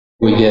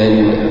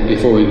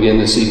Before we begin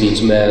this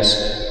evening's Mass,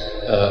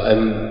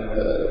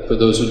 for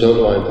those who don't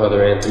know, I'm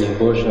Father Anthony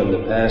Bush. I'm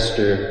the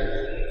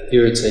pastor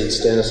here at St.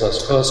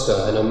 Stanislaus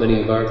Kostka. I know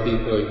many of our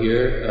people are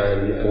here,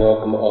 and I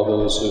welcome all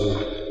those who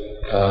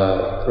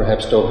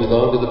perhaps don't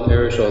belong to the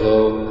parish,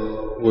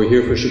 although we're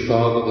here for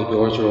Chicago. The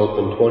doors are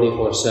open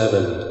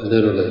 24/7,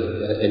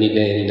 literally, any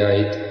day, any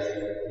night.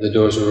 The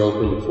doors are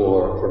open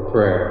for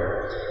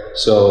prayer.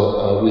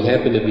 So we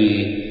happen to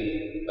be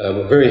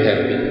we're very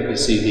happy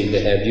this evening to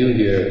have you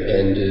here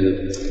and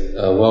to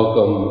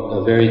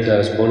welcome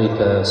Veritas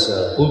Bonitas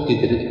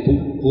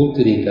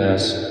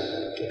Pulcritas,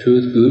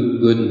 Truth,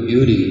 Good, and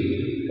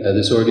Beauty,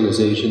 this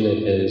organization that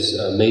has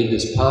made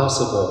this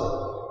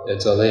possible.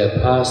 It's a lay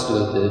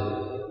apostolate that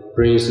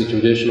brings the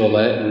traditional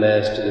Latin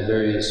Mass to the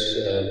various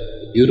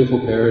beautiful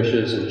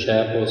parishes and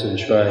chapels and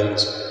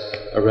shrines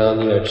around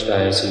the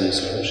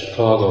Archdiocese of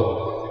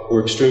Chicago.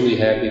 We're extremely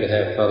happy to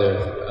have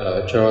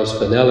Father Charles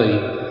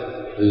Fanelli,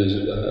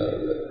 who's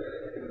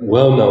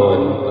well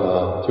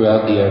known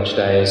throughout the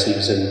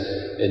Archdiocese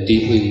and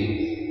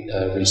deeply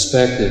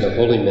respected, a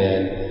holy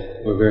man.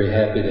 We're very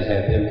happy to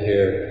have him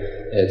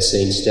here at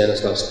St.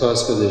 Stanislaus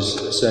Kostka,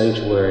 this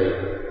sanctuary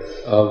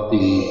of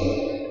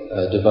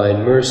the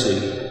Divine Mercy.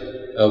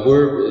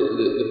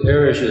 The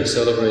parish is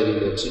celebrating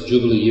its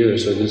Jubilee year,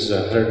 so this is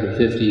our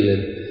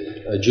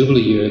 150th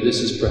Jubilee year. This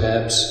is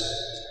perhaps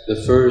the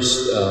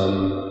first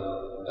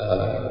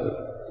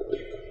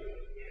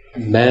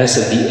Mass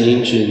of the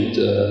ancient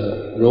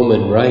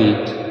Roman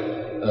Rite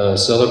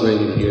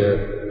celebrated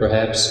here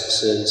perhaps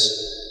since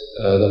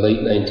the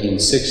late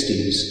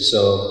 1960s.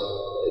 So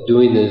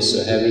doing this,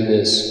 having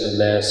this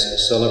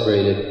Mass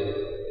celebrated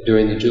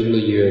during the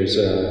Jubilee year is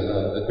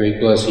a great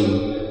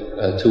blessing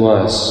to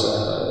us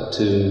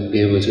to be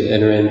able to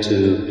enter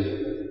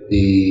into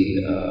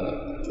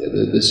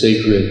the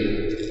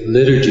sacred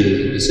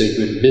liturgy, the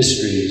sacred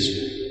mysteries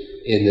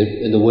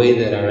in the way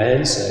that our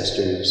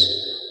ancestors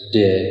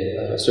did,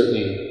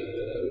 certainly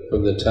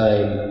from the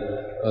time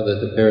that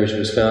the parish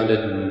was founded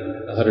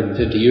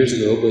 150 years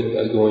ago,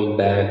 but going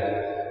back,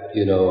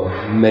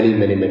 many,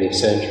 many, many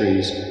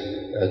centuries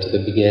to the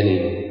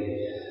beginning.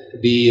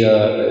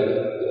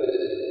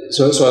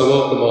 So I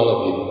welcome all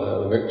of you.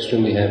 We're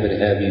extremely happy to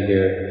have you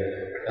here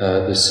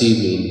this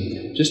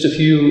evening. Just a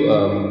few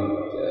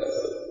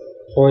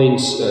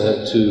points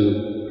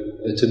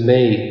to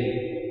make.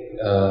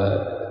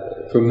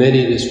 For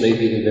many, this may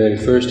be the very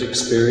first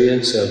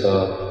experience of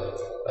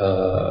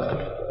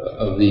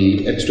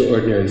the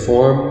extraordinary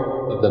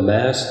form of the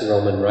Mass, the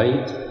Roman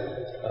Rite.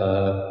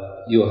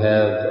 You'll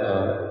have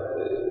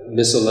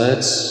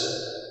missalettes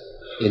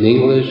in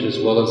English as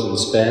well as in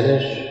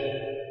Spanish.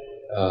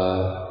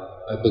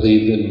 I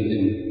believe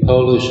in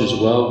Polish as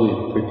well.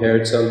 We've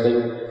prepared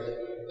something.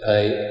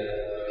 I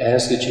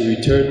ask that you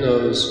return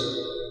those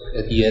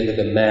at the end of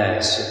the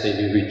Mass, if they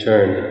be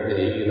returned.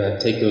 If you not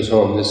take those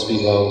home. This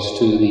belongs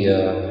to the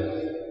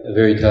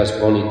Veritas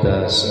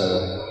Bonitas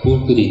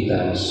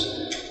Pulcritas.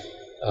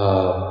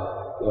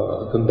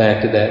 I'll come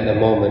back to that in a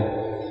moment.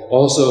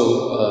 Also,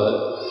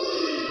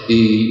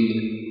 the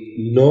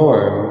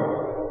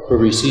norm for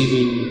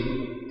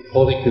receiving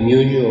Holy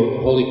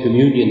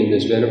Communion in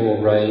this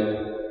venerable rite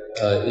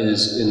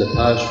is in the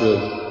posture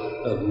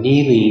of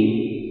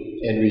kneeling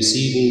and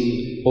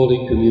receiving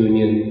Holy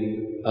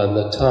Communion on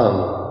the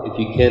tongue. If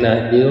you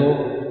cannot kneel,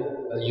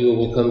 you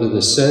will come to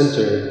the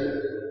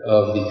center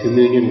of the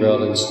communion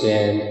rail and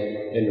stand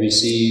and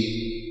receive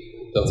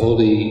the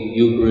Holy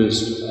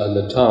Eucharist on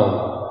the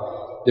tongue.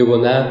 There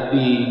will not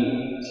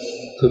be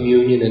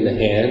communion in the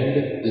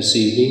hand this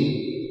evening.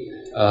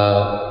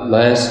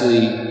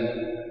 Lastly,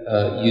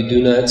 you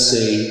do not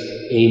say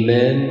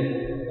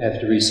Amen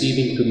after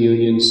receiving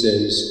communion,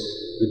 since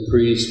the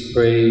priest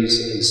prays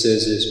and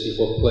says this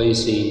before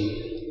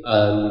placing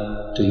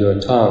onto your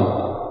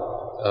tongue.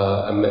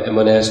 I'm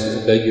going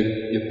to beg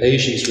your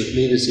patience with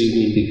me this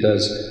evening,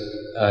 because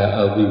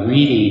I'll be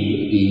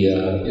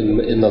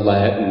reading in the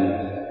Latin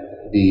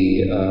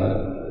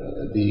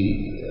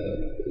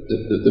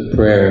the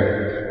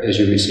prayer as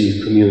you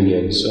receive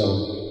communion. So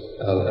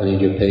I need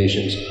your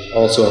patience.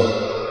 Also,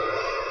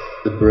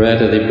 the bread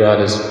they brought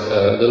is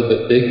a little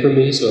bit big for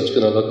me, so it's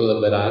going to look a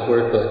little bit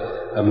awkward,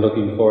 but I'm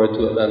looking forward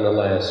to it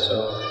nonetheless.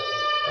 So.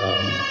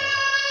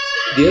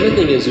 The other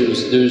thing is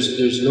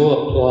there's no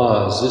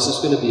applause. This is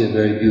going to be a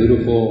very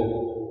beautiful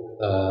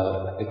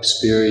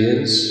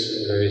experience,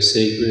 a very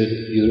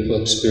sacred,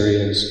 beautiful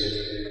experience.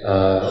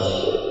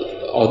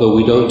 Although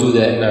we don't do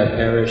that in our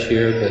parish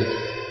here, but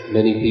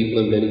many people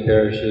in many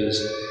parishes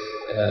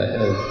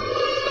have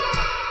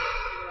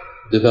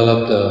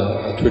developed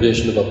a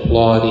tradition of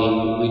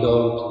applauding.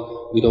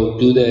 We don't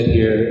do that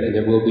here, and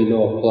there will be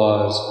no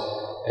applause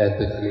at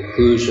the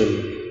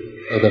conclusion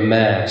of the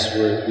Mass,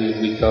 where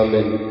we come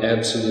in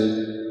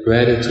absolute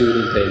gratitude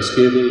and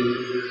thanksgiving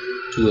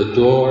to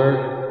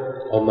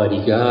adore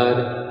Almighty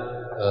God.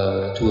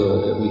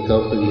 We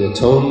come for the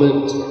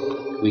atonement.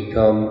 We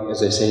come,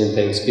 as I say, in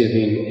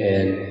thanksgiving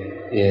and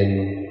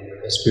in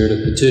a spirit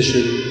of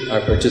petition.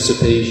 Our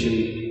participation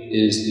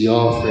is the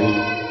offering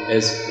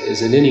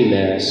as in any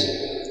Mass,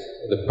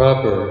 the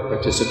proper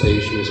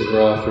participation is that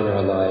we're offering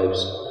our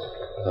lives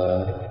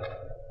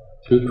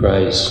through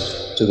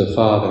Christ to the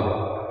Father.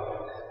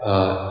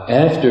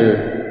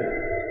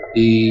 After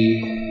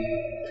the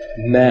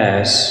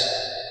Mass,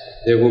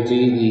 there will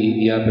be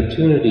the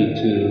opportunity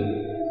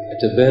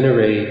to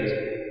venerate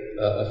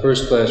a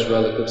first-class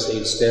relic of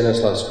St.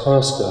 Stanislaus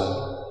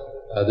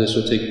Kostka. This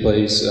will take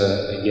place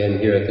again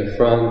here at the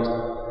front.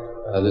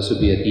 This will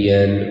be at the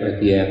end, or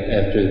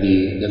after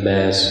the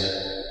Mass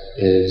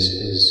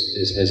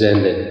has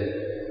ended.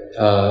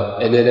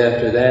 And then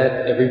after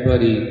that,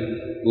 everybody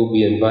will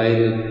be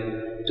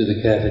invited to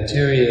the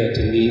cafeteria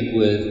to meet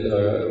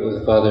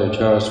with Father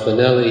Charles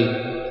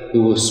Spinelli,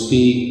 who will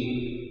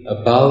speak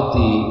about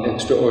the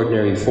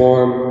extraordinary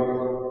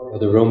form of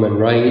the Roman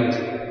Rite.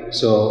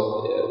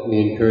 So we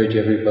encourage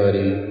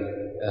everybody,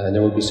 and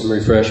there will be some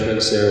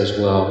refreshments there as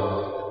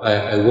well.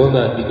 I will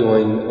not be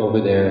going over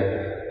there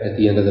at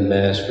the end of the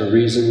Mass for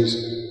reasons,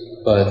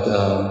 but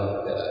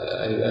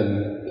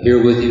I'm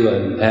here with you.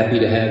 I'm happy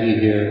to have you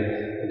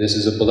here. This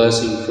is a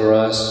blessing for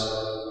us.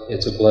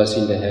 It's a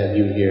blessing to have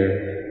you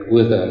here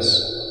with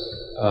us.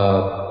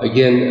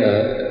 Again,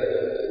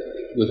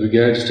 with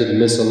regards to the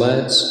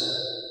missalettes,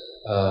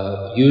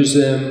 use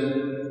them,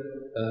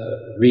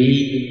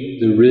 read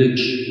the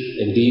rich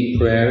and deep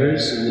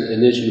prayers,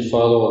 and as you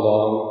follow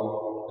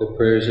along the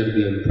prayers that are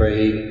being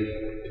prayed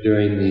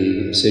during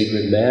the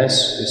sacred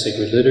Mass, the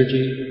sacred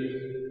liturgy,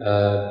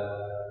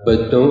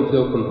 but don't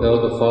feel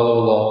compelled to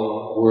follow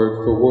along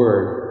word for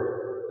word.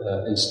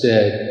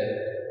 Instead,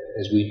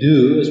 as we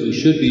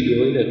should be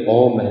doing at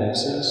all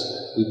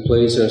Masses, we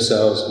place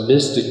ourselves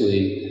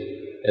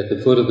mystically at the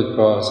foot of the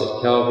cross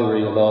at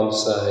Calvary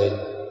alongside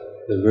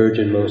the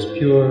Virgin Most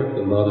Pure,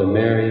 the Mother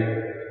Mary,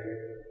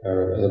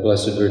 or the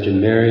Blessed Virgin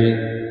Mary,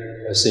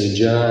 St.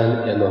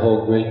 John, and the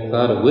whole great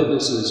cloud of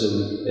witnesses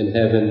in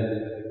heaven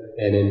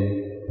and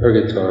in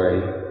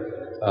purgatory.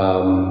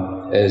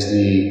 As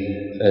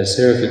the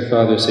Seraphic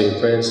Father St.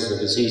 Francis of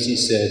Assisi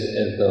said,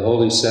 at the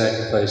holy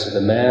sacrifice of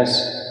the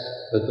Mass,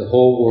 let the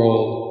whole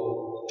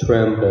world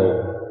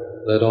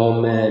tremble, let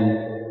all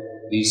men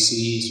be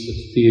seized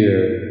with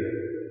fear,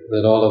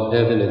 let all of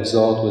heaven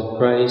exult with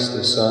Christ,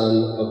 the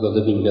Son of the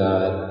living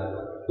God,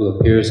 who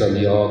appears on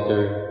the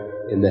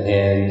altar in the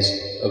hands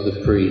of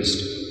the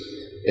priest.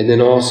 And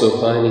then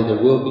also, finally,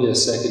 there will be a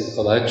second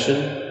collection,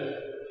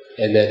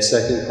 and that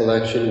second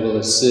collection will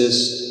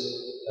assist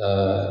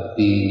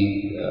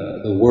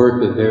the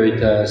work of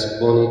Veritas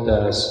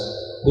Bonitas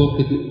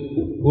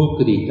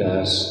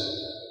Pulchritas,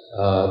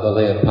 the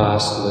lay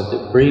apostolate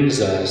that brings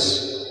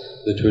us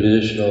the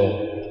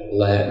traditional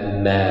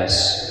Latin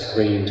Mass,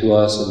 bringing to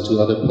us and to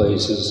other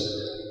places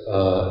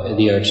in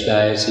the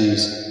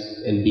Archdiocese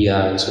and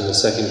beyond. So the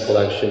second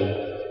collection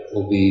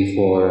will be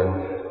for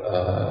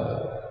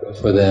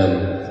them.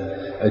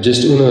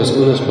 Just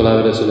unas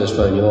palabras en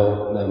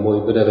español, muy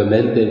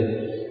brevemente,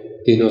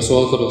 que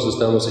nosotros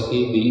estamos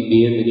aquí,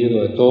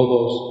 bienvenido a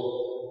todos.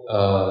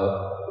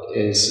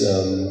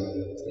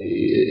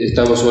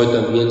 Estamos hoy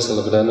también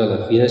celebrando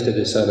la fiesta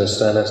de San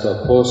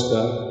Stanislaus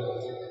Kostka.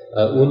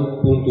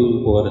 Un punto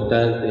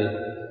importante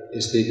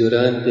es que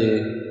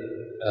durante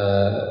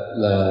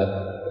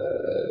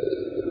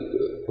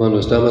cuando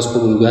estamos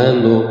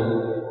comulgando,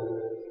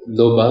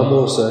 no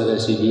vamos a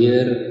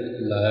recibir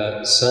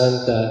la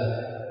Santa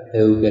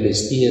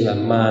Eucaristía en la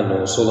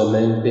mano,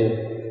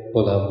 solamente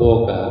con la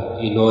boca,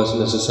 y no es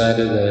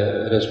necesario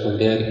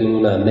responder con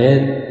un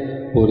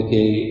amén,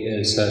 porque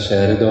el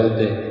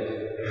sacerdote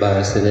va a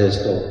hacer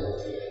esto.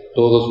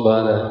 Todos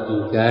van a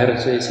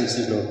hincarse, y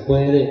si no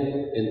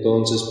puede,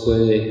 entonces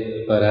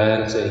puede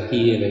pararse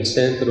aquí en el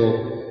centro,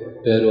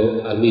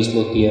 pero al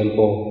mismo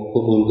tiempo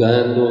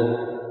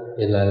comulgando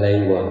en la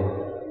lengua.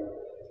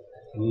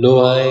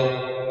 No hay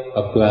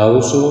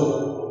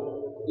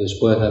aplauso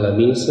después de la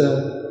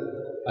misa.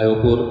 Hay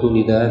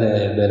oportunidad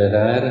de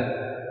venerar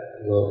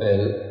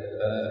el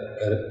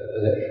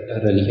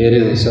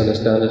relicario de San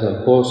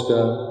Stanislaus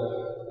Kostka.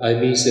 Hay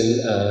mis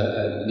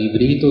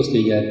libritos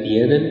que ya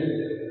tienen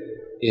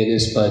en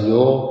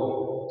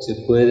español. Se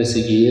puede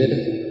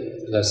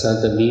seguir la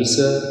Santa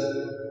Misa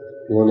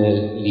con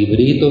el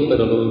librito,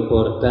 pero lo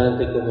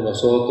importante, como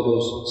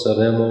nosotros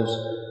sabemos,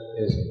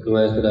 es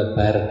nuestra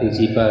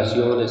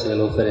participación, es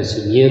el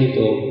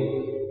ofrecimiento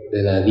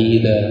de la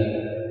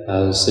vida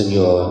al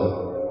Señor.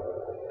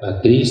 A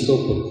Cristo,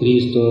 por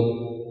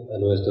Cristo, a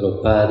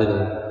nuestro Padre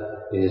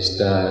que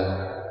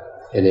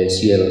está en el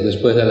cielo.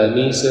 Después de la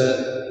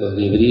misa, los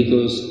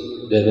libritos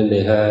deben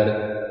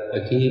dejar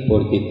aquí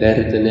porque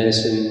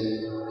pertenecen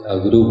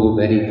al grupo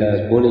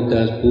Veritas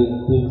Bonitas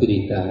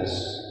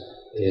Pulchritas,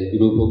 el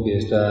grupo que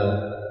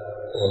está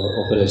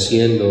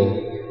ofreciendo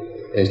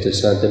esta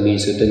Santa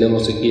Misa.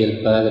 Tenemos aquí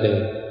el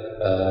Padre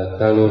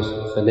Carlos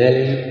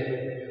Fanelli,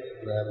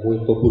 muy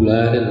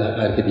popular en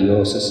la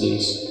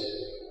arquidiócesis.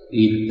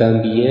 Y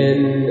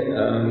también,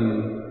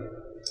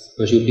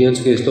 pues yo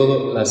pienso que es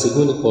todo. La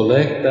segunda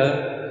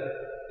colecta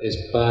es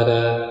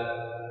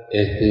para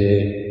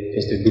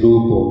este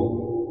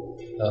grupo,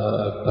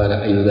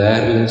 para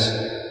ayudarles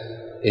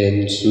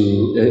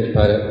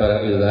para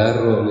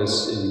ayudarlo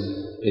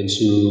en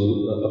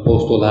su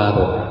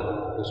apostolado.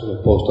 Es un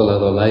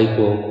apostolado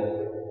laico,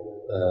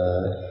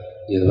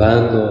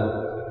 llevando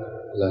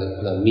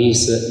la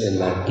misa en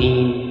latín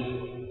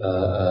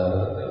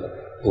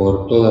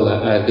por toda la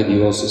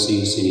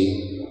arquidiócesis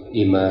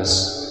y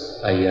más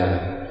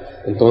allá.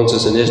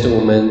 Entonces, en este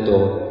momento,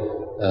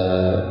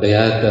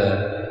 Beata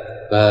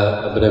va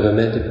a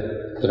brevemente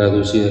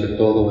traducir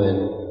todo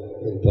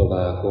en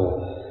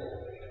polaco.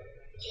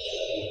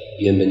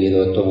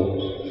 Bienvenido a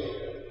todos.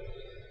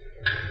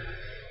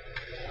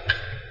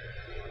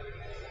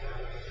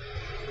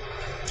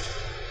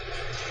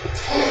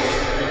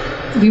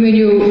 W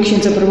imieniu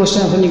księdza proboszcza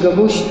Antoniego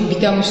Buś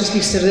witamy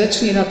wszystkich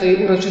serdecznie na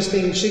tej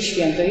uroczystej mszy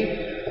świętej,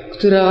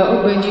 która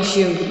odbędzie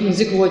się w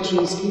języku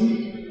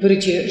łacińskim, w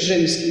rycie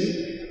rzymskim.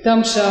 Ta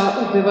msza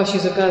odbywa się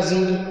z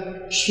okazji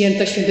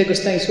święta świętego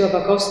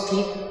Stanisława Kostki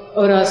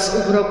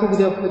oraz w roku,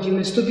 gdy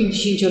obchodzimy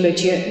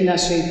 150-lecie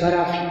naszej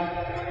parafii.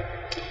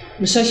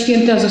 Msza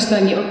święta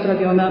zostanie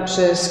odprawiona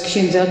przez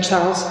księdza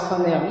Charlesa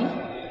Fanelli,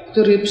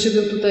 który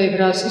przybył tutaj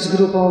wraz z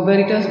grupą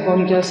Veritas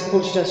Bonitas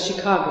Pulchras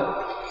Chicago.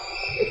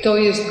 To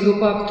jest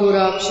grupa,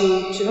 która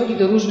przychodzi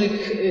do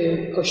różnych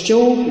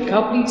kościołów i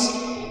kaplic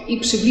i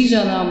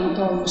przybliża nam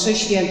tą mszę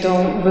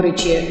świętą w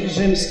rycie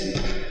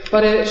rzymskim.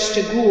 Parę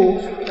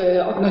szczegółów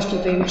odnośnie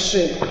tej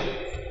mszy.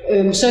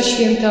 Msza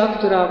święta,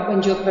 która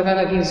będzie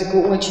odprawiana w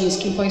języku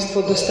łacińskim,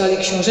 Państwo dostali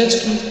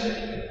książeczki,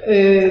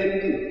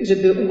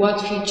 żeby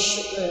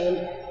ułatwić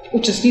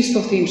uczestnictwo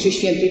w tej mszy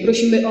świętej.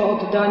 Prosimy o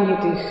oddanie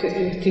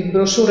tych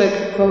broszurek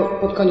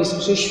pod koniec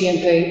mszy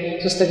świętej,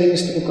 zostawienie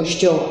z tyłu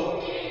kościoła.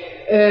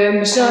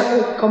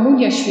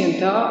 Komunia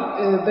święta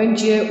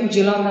będzie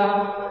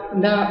udzielana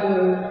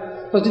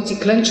w pozycji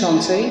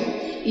klęczącej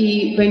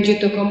i będzie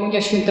to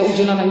komunia święta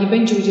udzielana, nie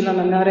będzie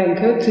udzielana na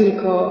rękę,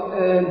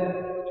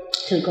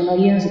 tylko na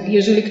język.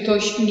 Jeżeli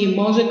ktoś nie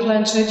może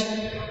klęczeć,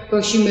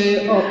 prosimy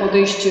o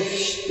podejście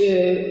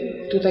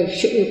tutaj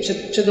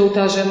przed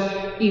ołtarzem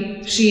i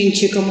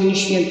przyjęcie komunii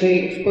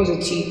świętej w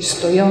pozycji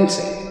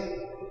stojącej.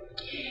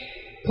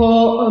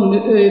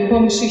 Po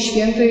mszy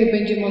świętej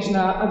będzie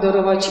można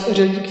adorować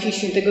relikwie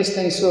świętego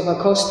Stanisława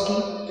Kostki.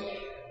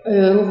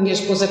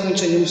 Również po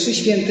zakończeniu mszy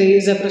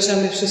świętej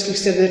zapraszamy wszystkich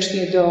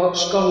serdecznie do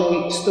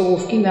szkolnej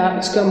stołówki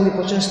na skromny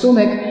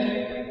poczęstunek,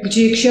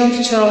 gdzie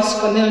ksiądz Charles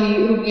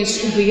Fanelli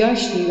również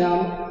wyjaśni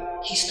nam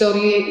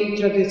historię i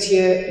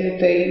tradycję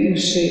tej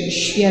mszy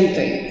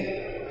świętej.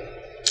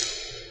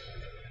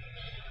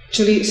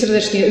 Czyli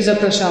serdecznie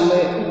zapraszamy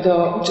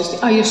do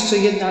uczestnictwa. A jeszcze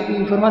jedna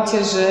informacja,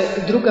 że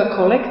druga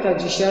kolekta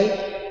dzisiaj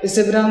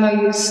zebrana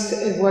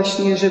jest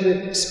właśnie,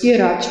 żeby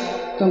wspierać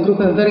tą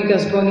grupę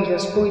Veritas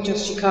Bonitas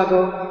Pulchras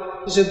Chicago,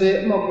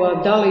 żeby mogła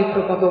dalej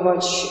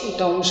propagować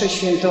tą mszę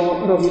świętą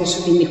również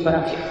w innych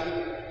parafiach.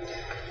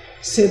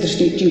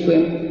 Serdecznie dziękuję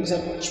za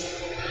uwagę.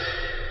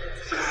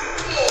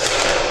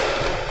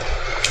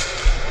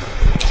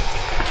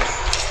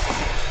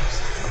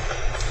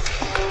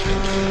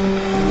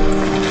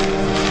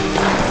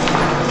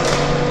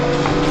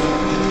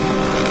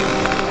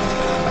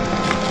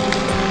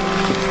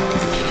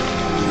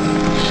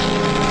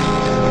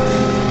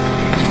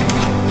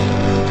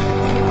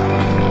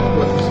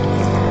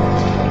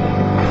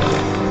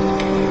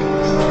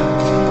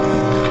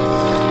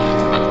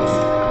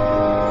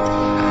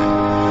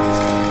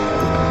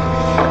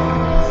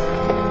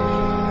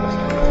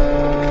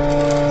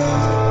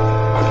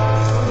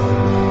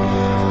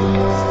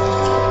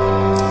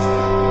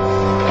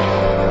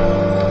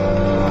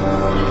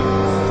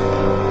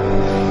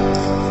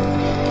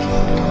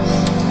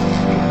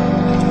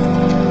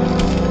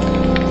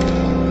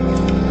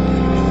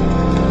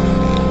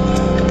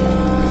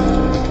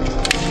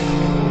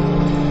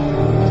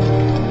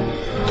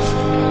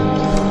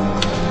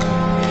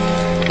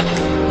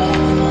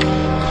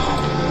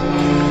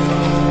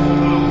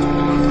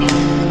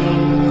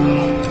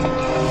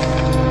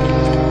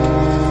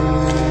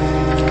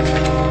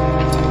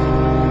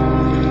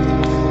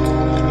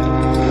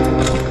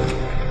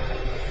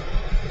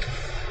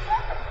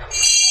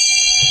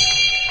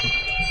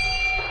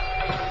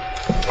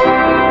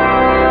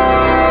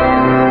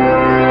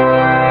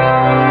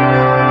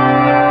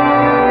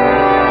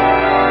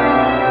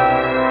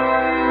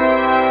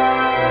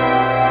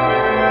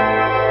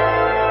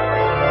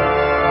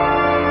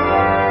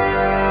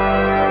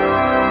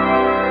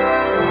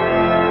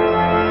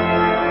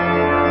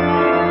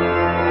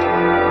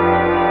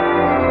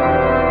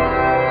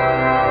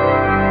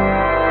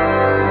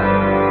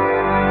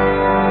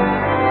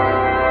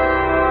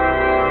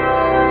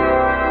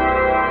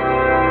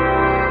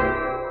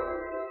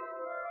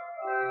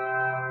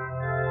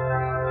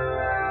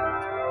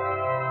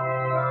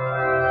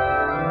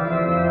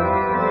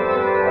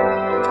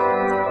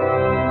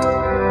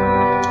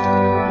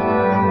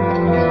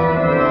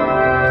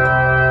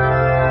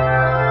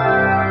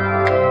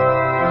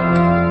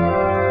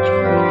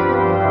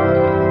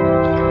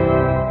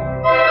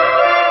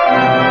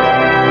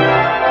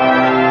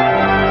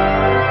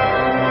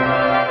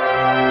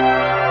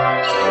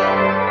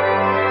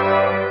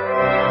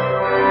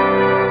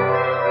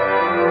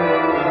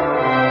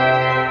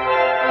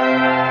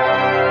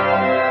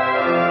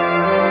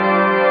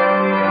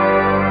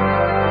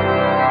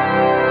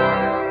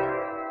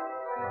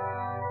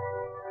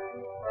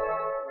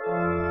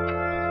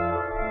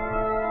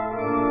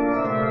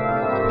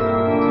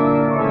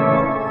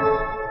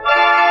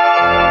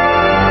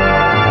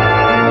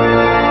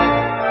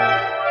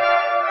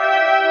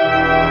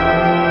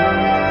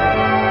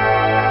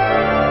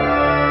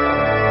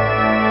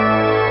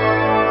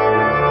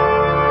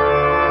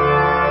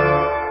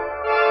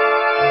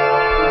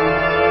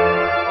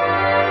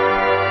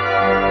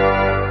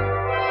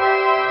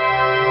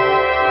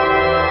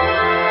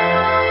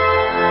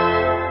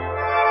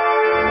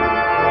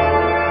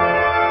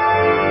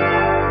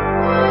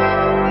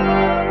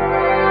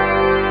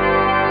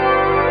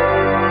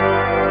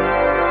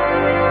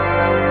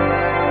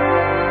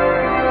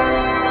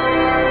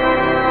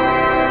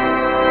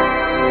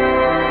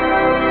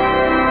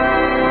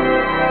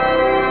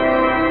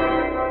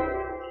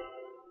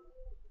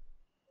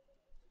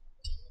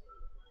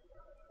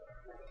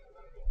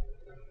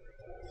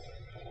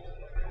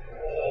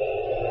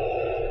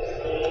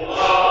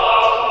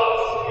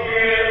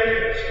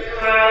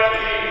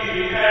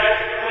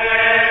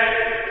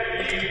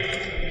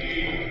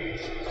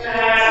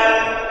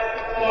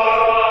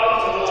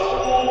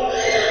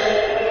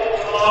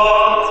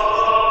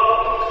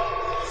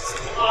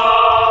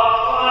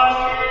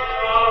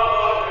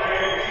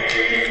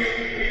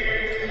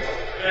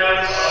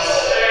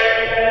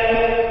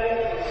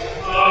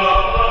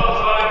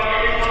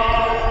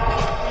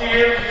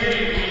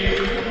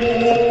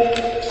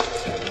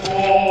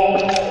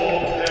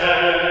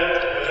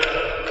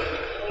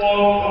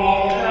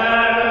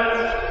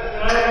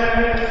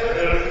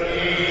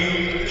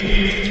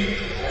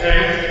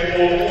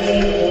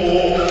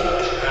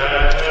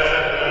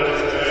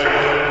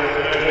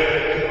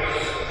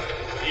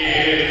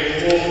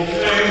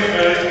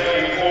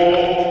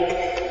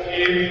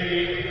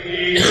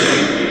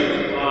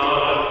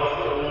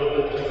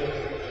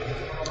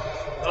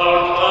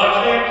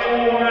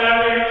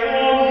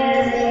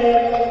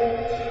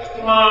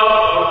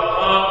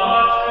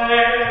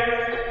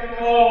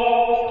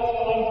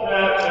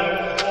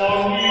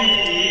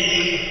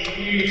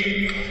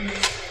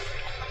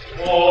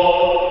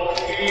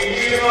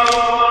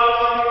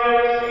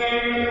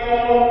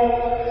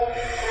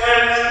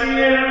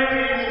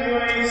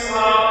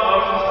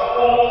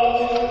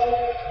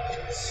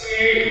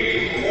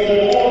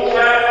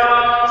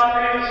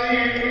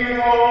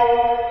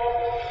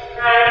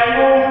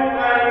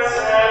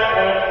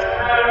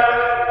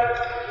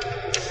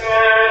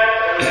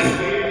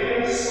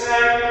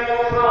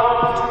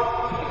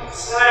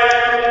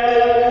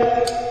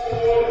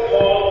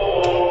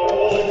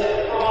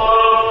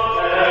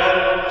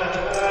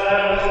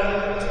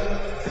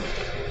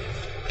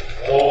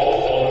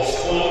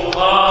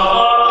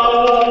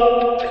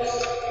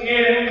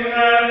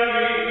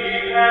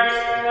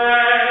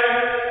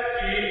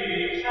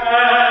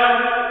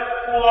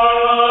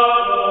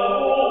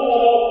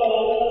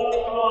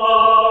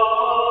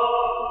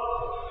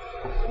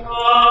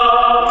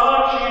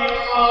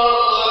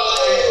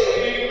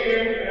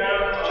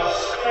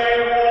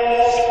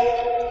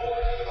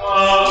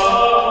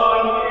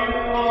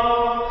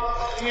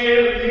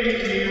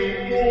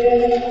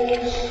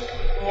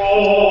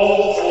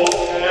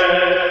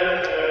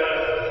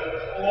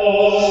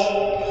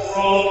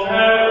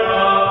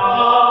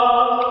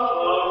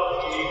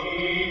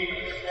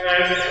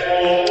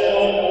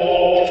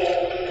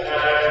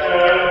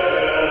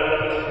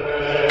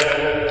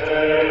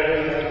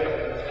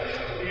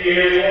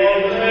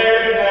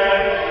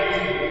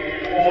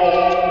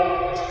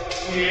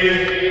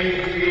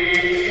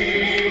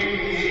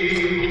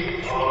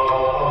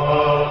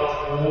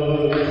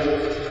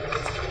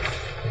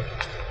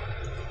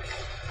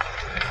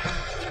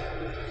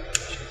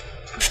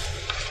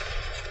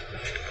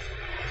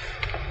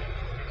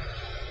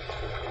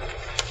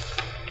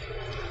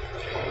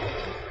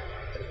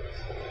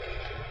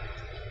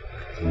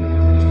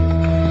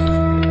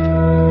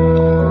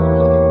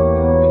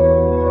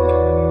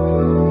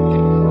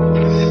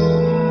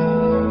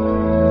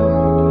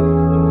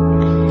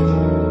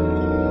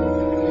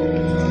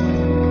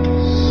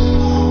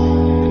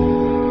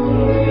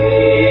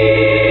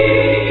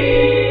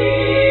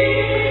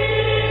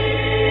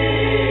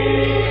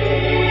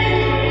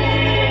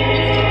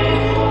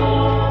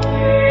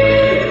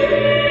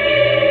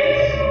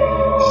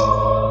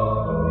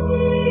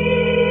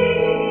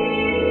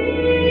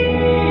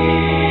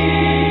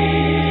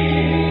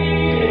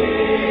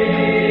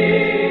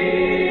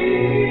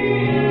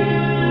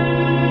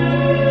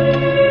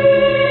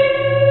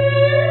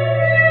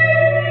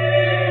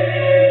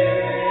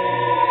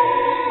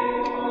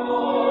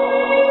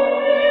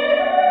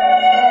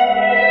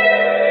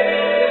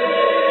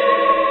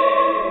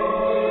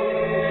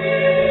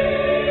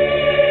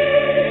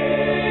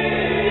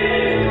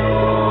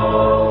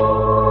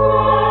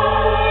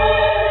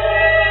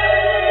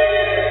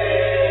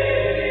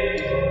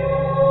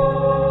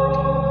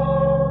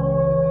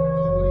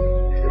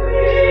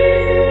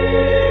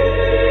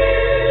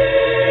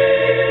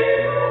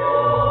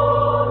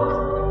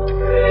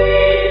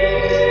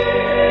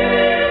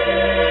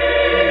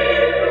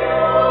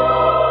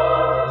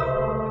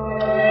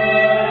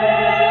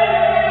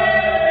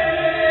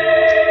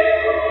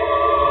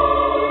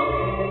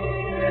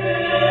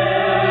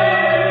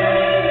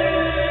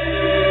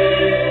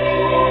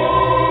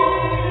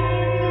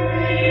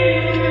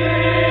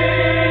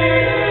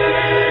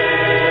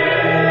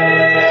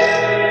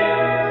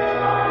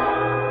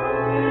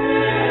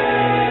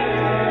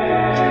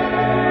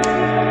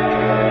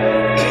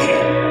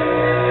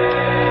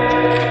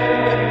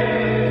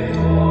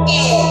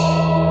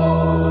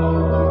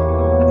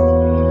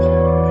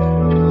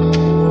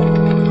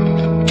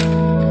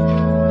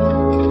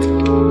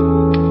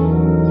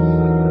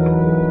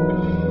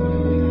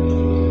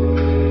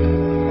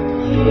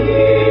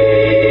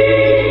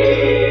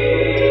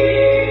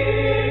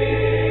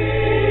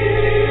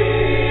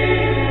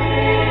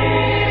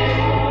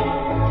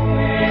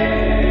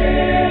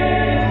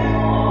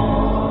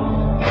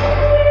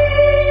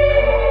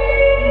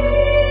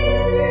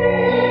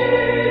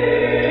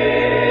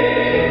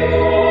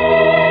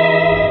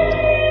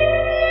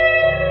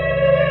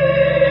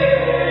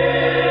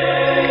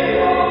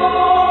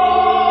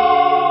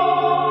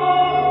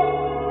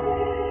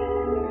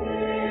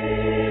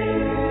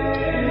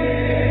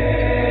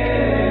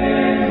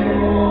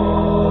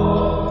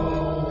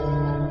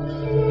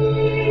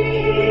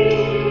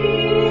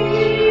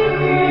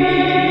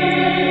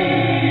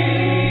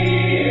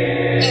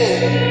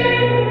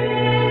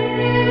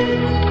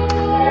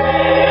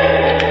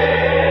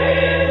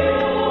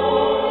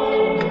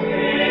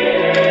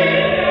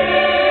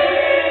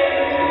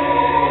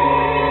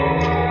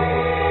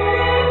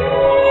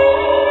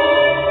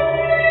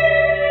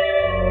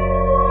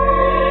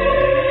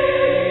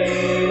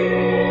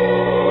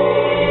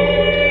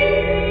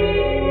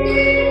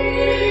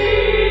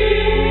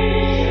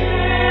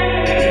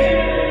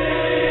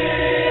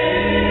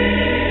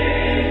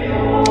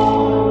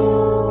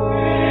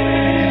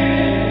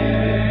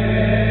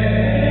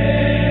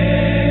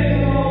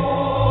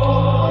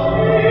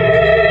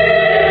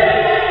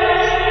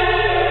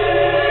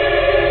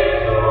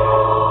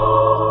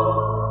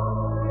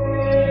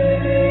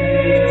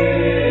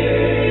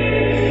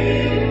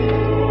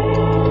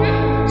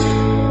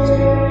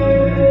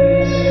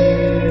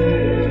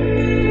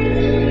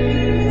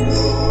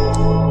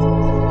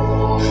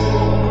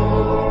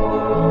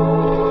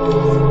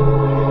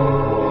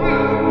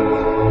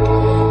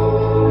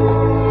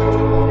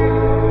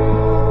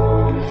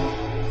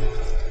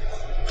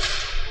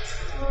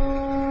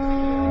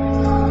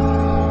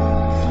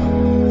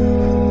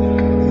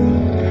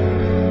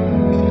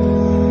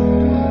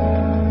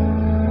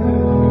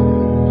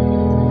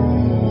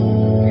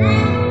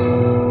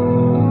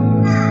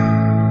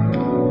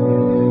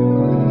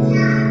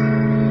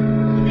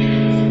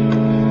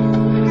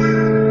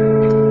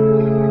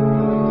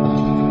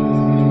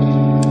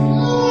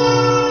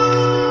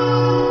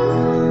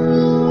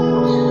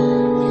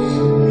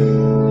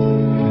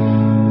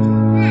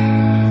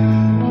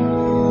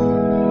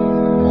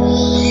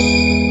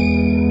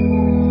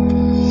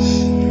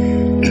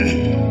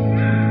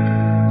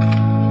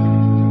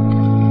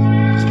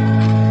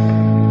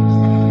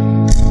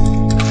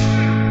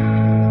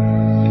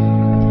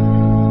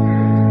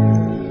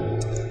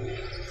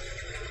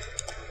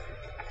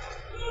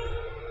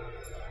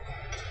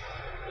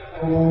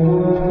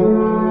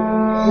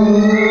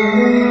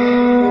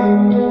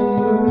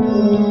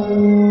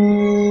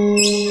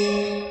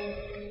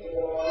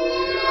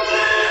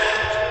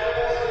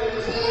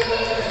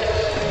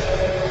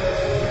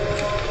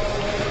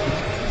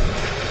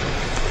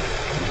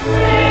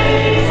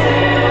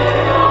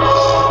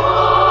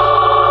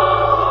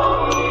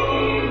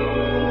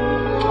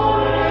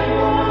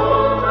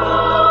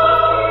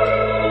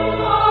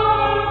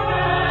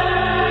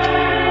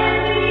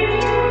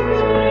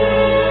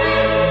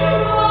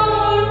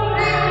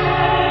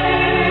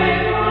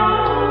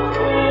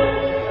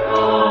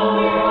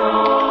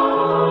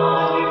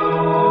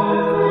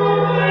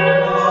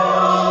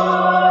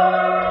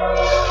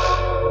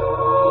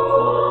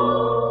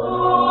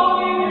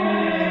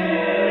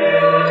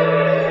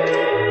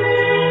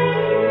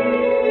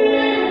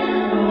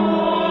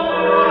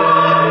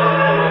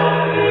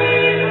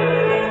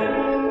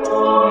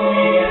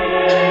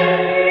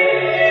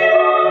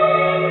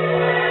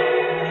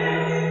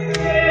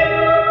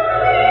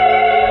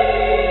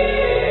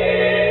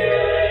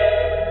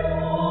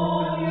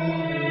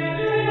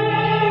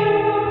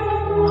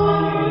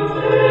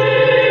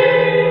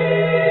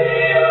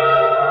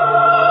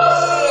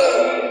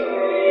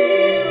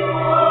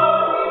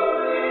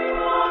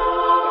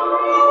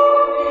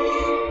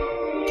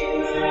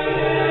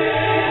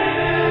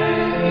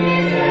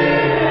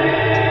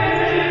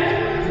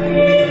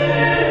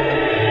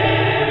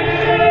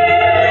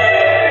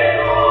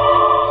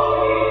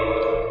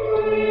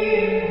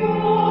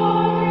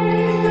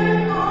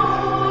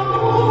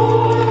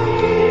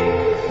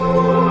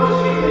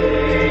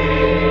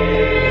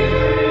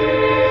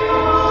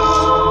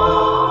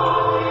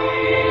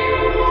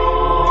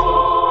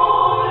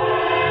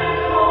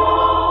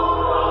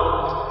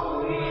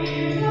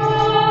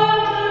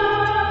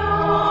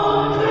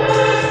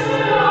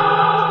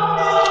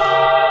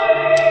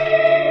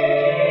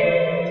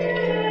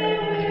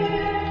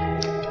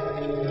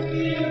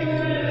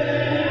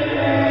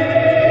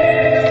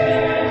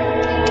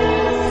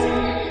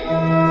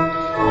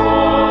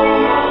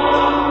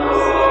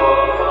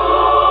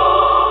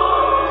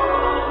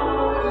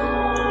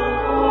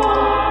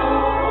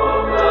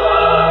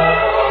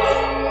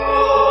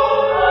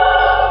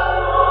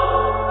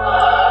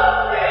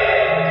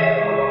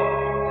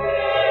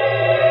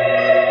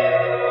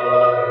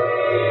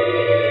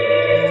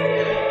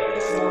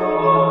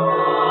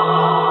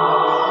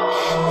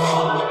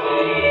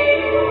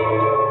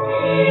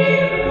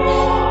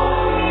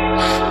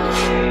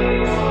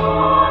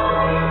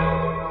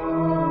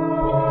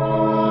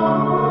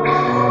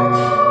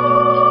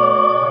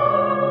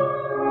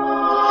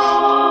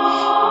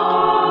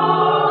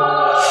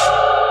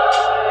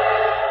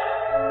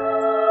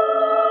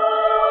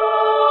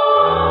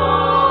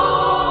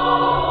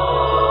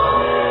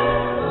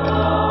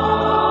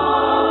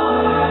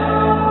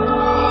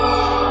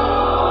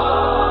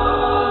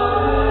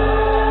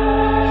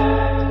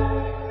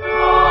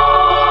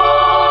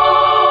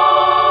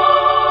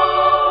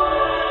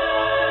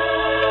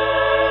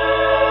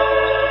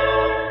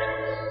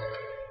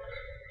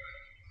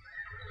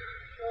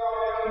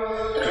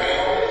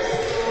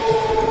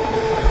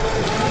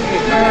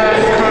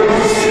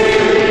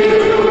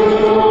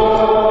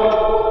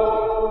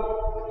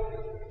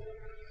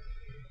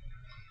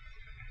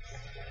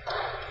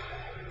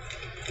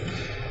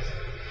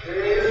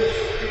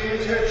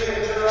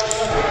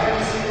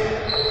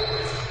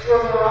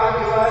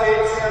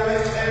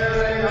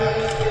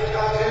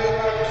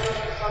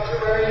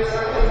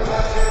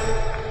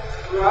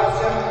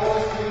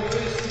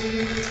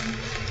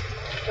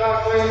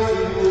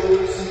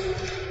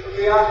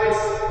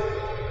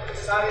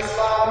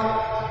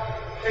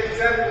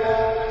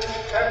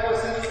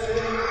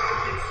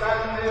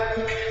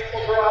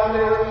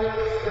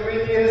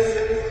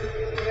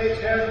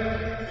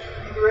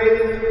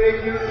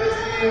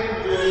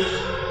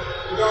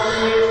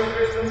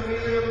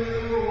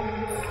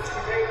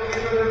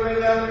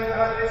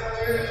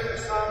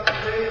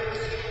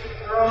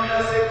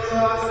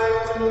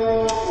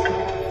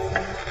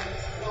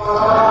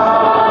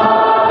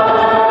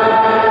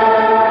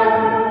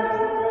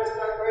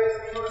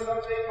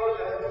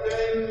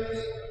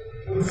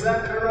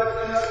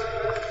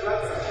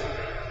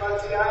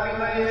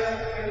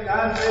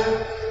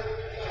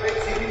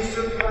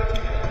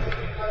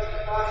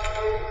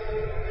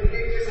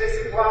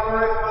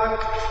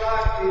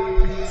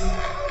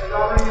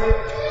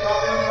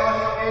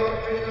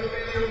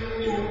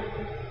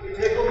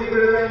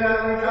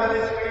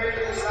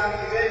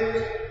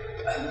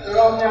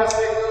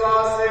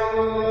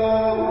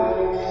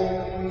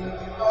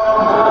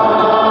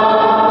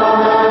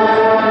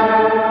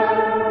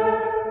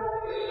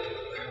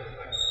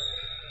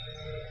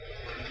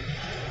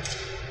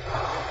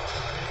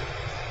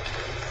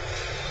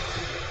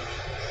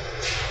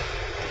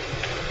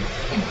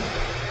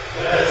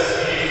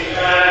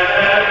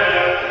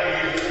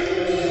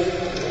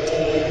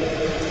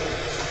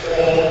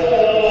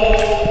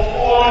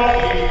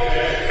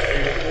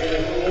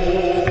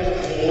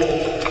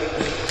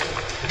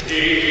 He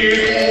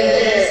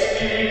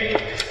is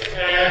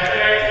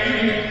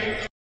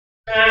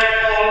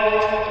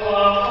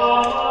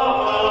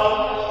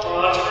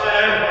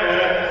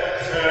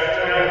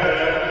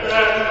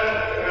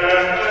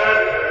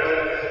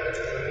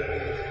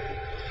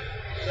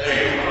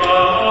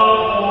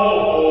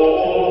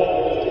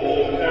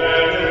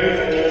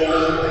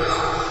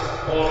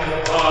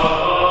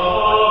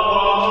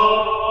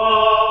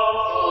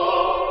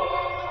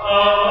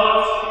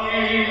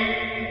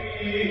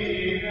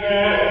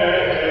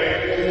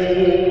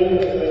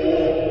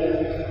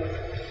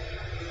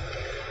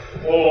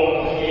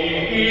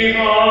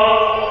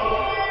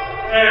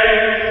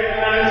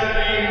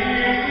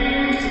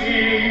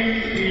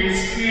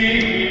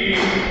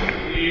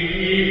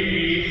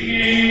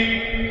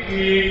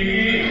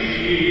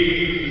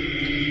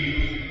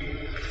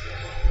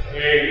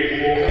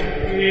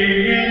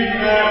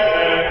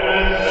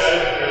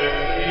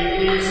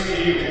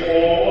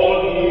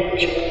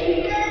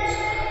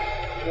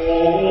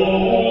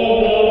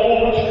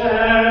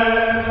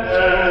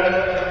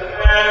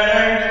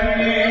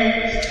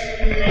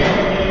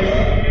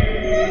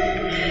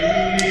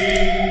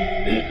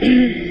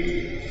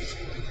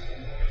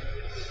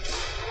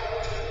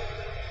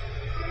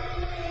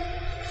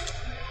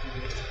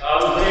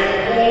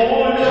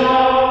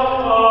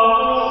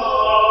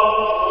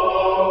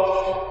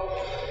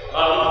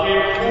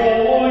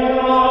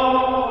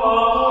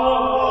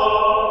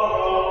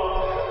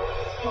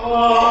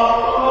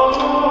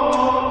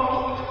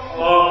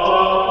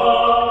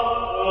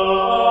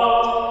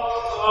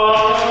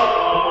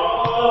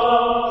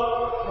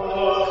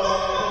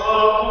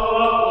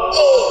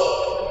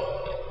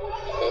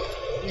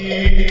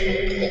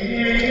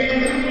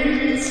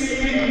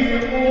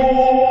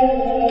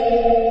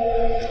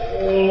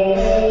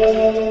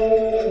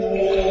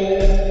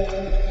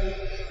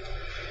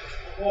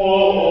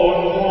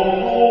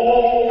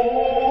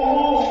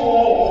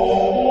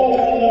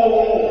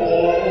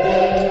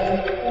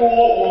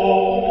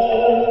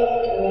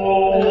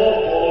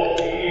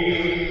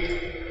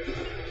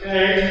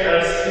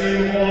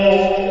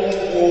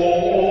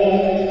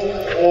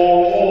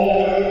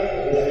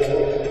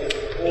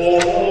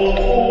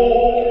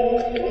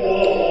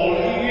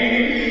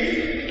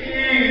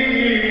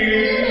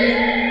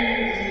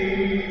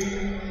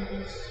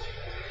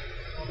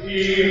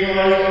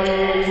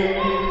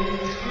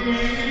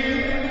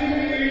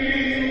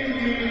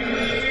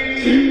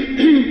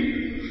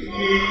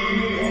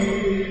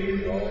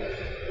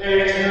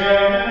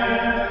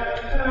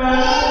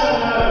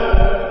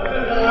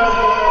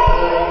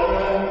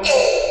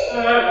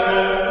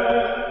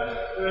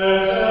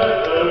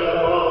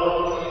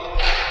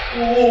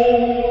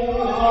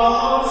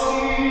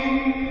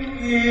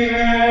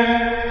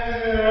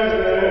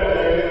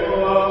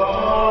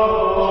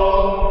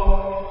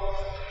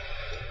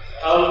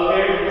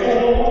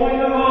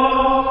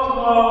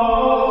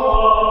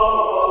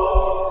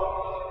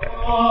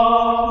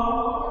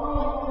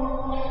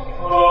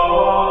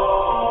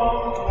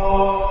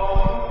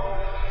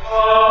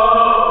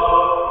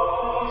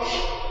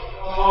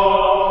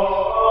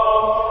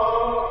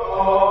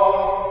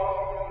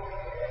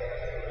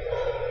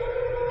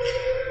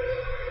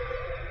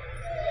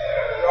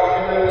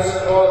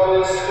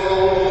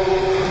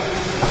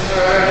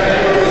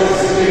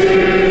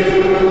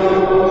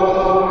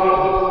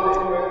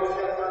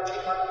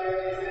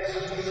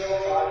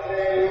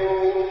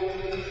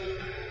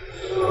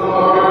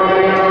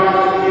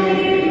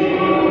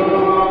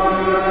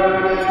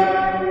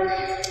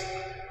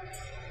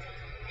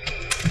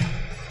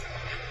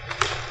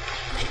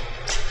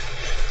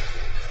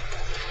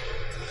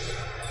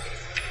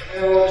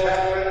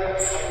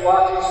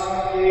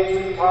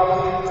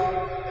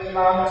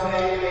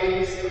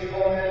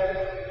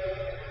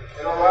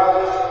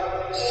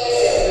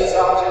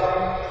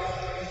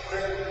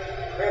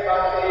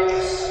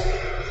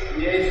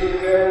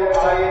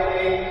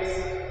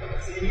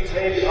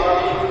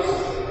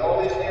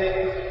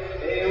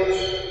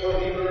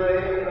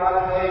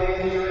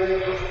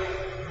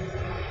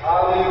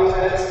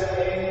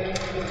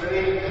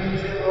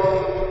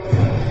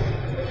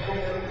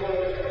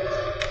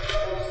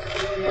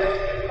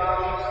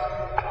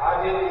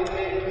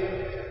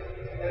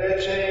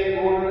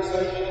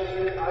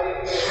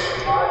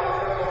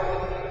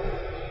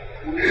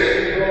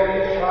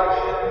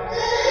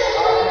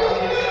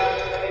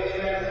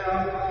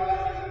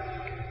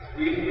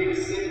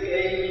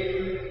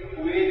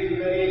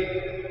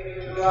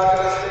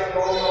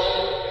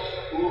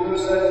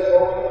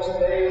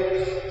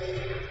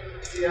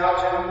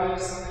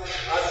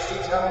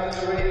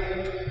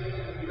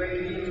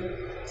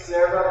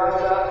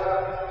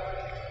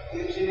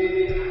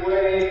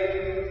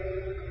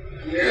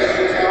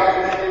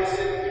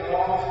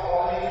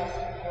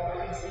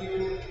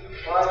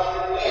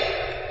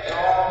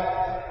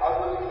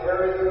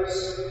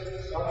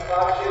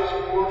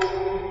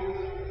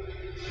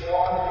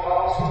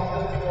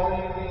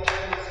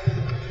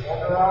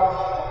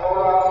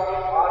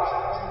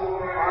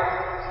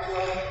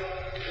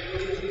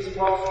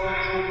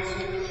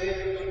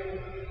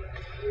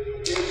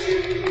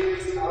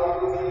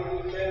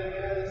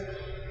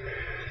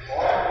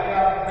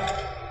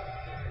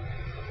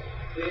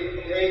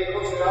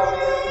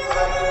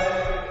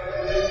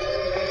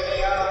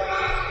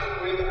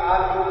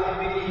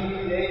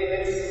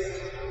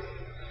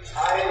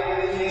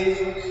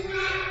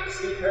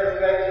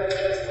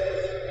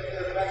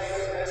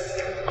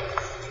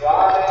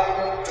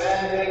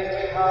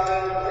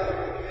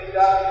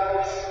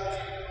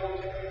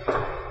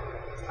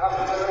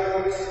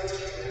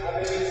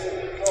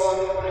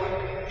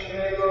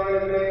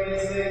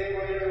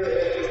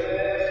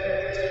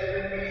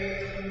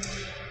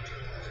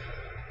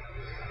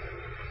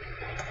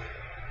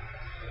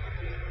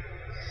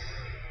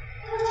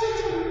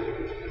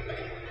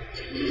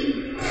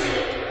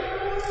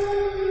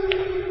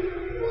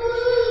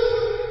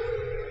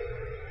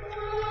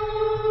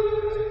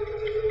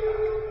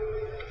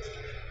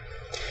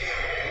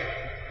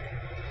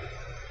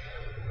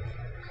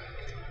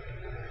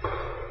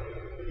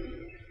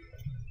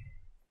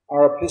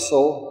Our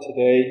epistle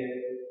today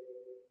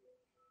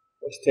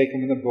was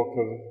taken from the book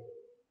of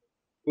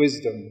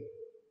Wisdom.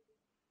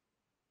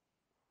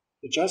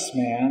 The just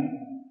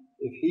man,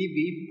 if he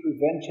be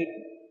prevented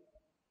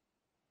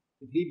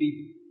if he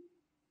be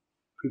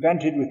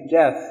prevented with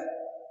death,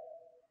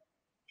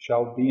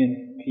 shall be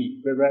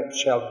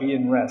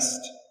in rest.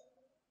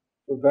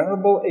 For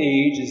venerable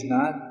age is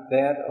not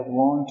that of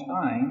long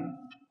time,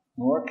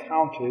 nor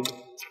counted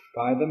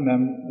by the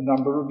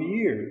number of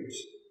years,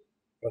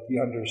 but the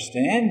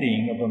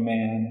understanding of a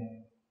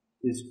man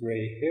is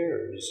gray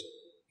hairs,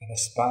 and a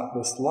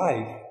spotless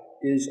life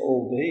is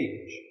old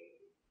age.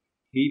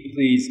 He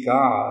pleased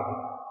God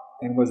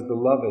and was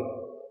beloved,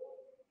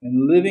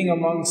 and living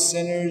among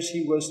sinners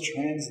he was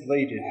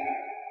translated.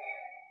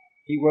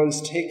 He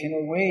was taken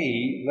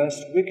away,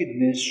 lest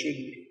wickedness should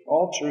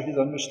alter his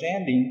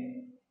understanding,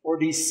 or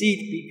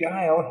deceit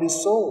beguile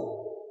his soul.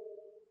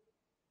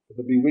 For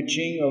the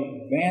bewitching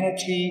of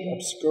vanity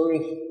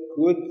obscureth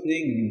good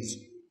things,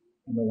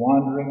 and the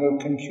wandering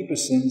of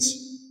concupiscence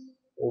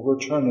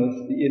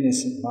overturneth the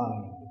innocent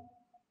mind.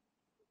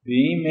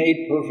 Being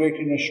made perfect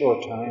in a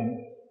short time,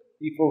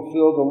 he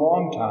fulfilled a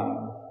long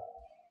time,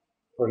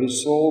 for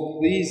his soul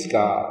pleased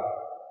God.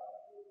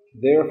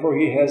 Therefore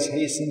he has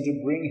hastened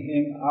to bring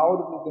him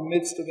out of the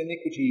midst of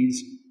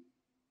iniquities.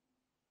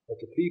 But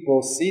the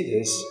people see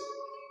this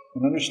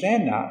and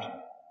understand not,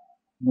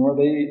 nor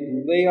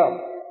they lay up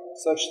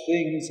such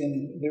things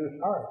in their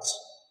hearts,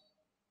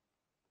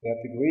 that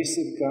the grace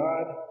of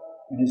God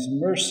and his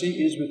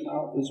mercy is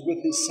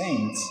with his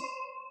saints,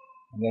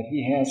 and that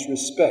he has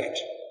respect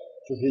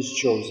to his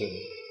chosen.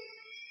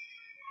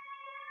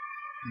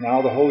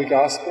 Now the Holy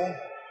Gospel,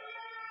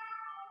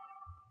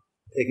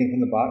 taken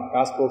from the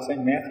Gospel of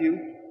St. Matthew.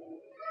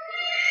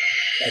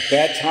 At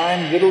that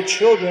time, little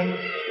children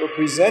were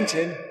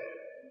presented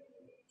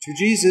to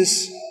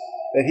Jesus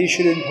that he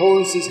should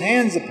impose his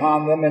hands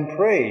upon them and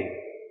pray.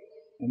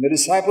 And the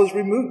disciples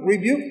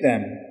rebuked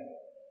them.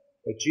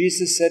 But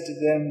Jesus said to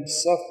them,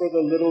 Suffer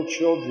the little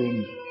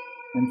children,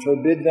 and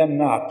forbid them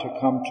not to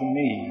come to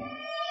me,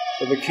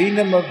 for the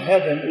kingdom of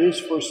heaven is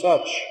for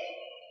such.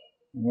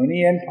 And when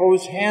he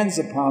imposed hands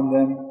upon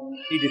them,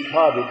 he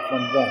departed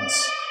from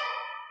thence.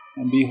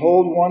 And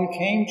behold, one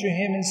came to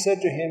him and said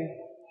to him,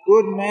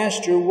 Good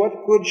Master,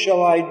 what good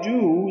shall I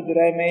do that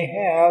I may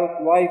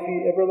have life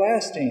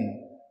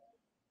everlasting?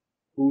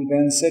 Who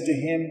then said to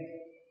him,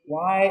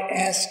 Why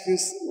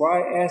askest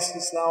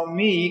thou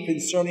me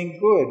concerning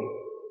good?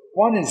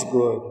 One is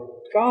good,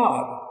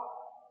 God.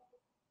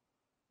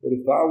 But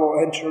if thou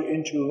wilt enter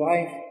into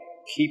life,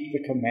 keep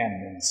the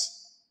commandments.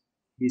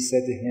 He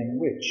said to him,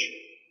 Which?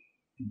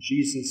 And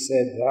Jesus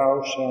said,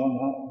 Thou shalt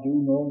not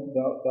do no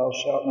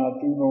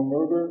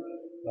murder,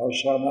 thou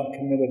shalt not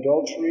commit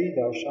adultery,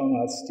 thou shalt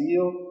not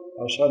steal,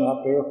 thou shalt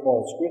not bear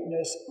false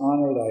witness,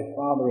 honor thy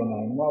father and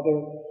thy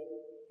mother,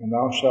 and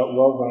thou shalt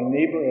love thy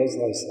neighbor as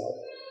thyself.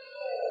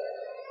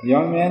 The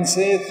young man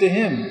saith to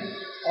him,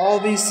 All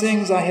these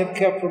things I have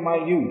kept from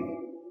my youth.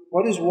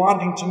 What is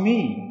wanting to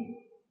me?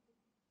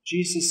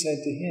 Jesus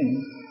said to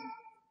him,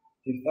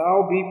 If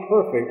thou be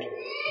perfect,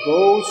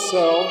 go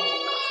sell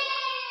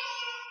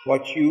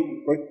what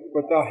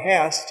thou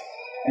hast,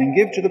 and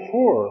give to the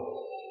poor,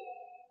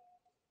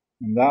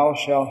 and thou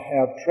shalt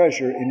have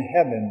treasure in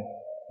heaven,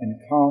 and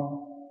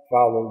come,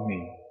 follow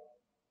me.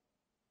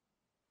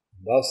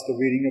 And thus the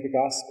reading of the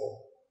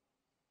Gospel.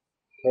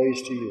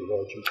 Praise to you,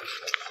 Lord Jesus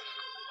Christ.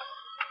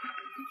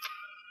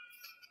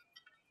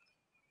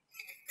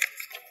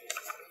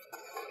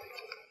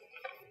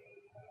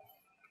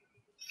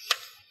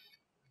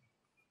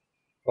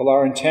 Well,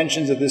 our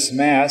intentions of this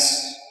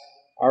Mass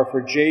are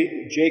for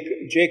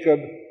Jacob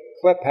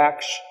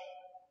Klepach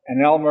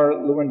and Elmer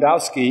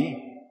Lewandowski,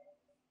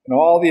 and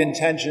all the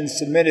intentions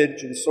submitted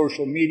to the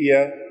social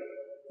media,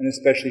 and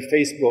especially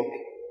Facebook.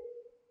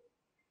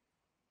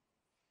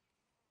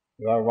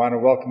 I want to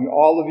welcome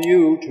all of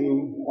you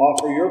to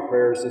offer your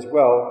prayers as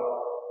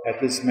well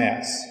at this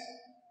Mass.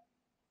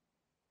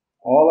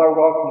 All are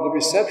welcome to the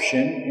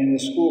reception in the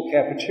school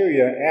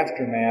cafeteria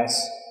after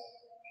Mass,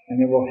 and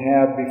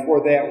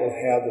before that we'll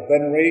have the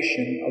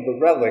veneration of the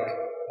relic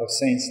of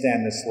St.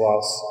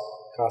 Stanislaus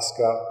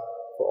Kostka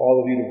for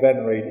all of you to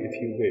venerate if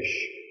you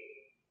wish.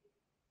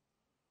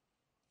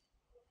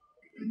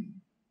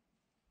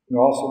 We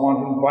also want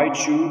to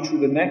invite you to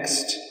the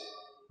next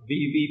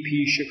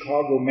VVP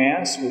Chicago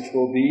Mass, which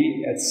will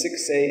be at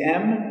 6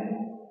 a.m.,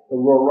 the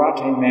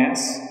Rorate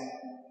Mass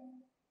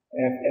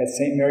at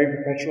St. Mary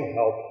Perpetual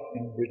Help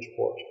in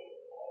Bridgeport.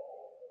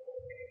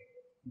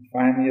 And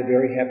finally, a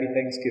very happy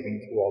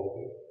Thanksgiving to all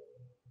of you.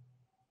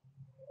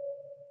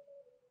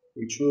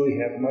 We truly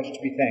have much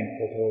to be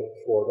thankful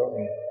for, don't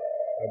we,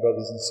 my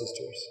brothers and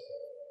sisters?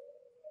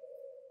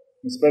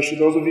 Especially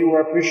those of you who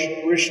are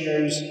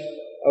parishioners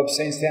of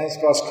St.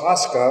 Stanislaus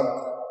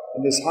Kostka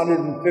in this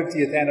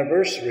 150th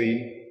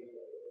anniversary.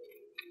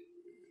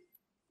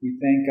 We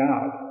thank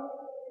God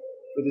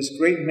for this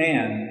great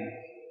man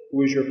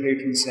who is your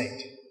patron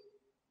saint.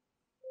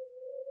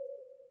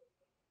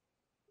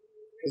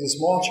 As a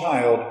small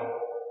child,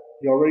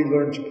 he already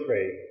learned to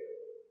pray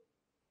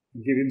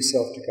and give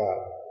himself to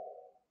God.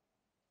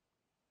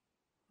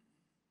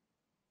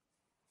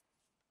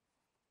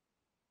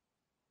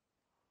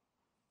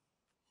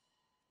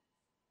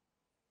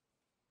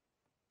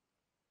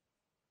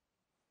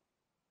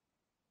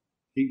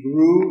 He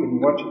grew in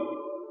what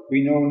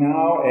we know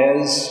now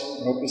as,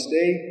 in Opus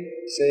Dei,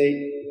 say,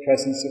 the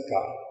presence of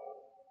God.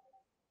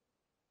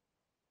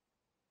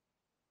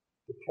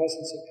 The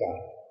presence of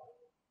God.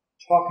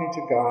 Talking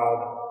to God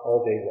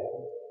all day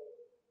long.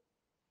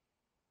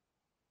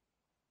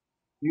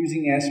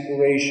 Using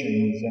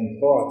aspirations and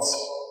thoughts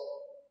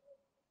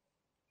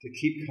to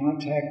keep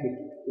contact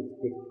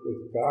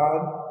with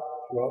God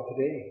throughout the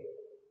day.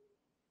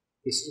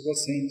 This is what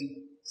St.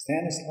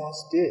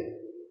 Stanislaus did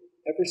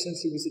ever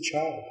since he was a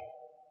child.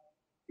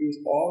 He was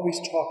always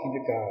talking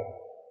to God.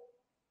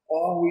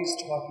 Always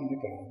talking to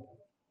God.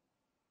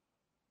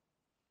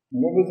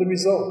 And what was the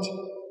result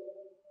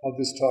of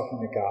this talking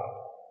to God?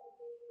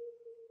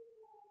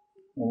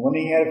 And when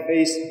he had to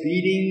face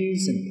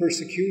beatings and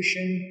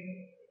persecution,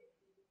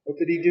 what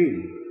did he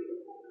do?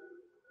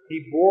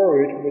 He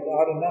bore it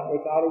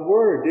without a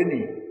word, didn't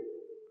he?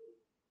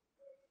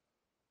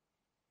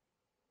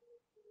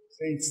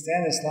 St.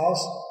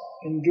 Stanislaus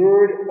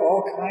endured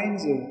all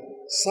kinds of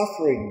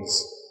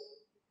sufferings,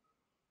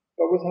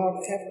 but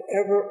without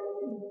ever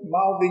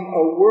mouthing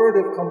a word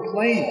of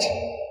complaint.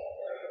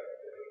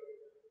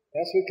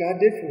 That's what God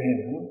did for him,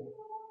 huh?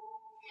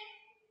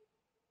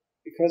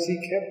 Because he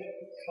kept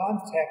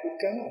contact with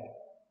God.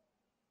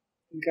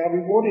 And God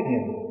rewarded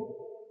him.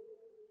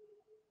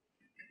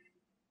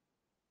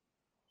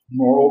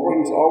 Moreover,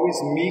 he was always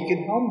meek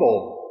and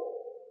humble.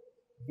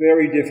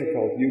 Very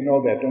difficult. You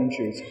know that, don't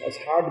you? It's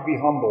hard to be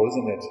humble,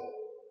 isn't it?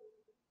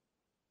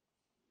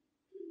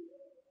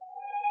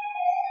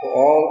 We're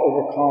all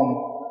overcome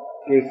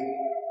with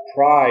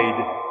pride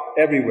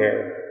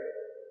everywhere.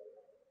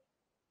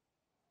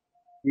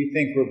 We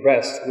think we're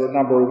best. We're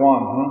number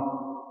one, huh?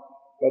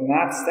 But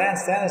not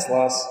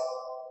Stanislaus.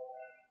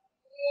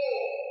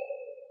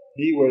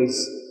 He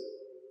was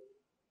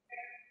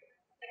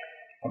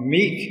a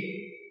meek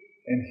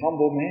and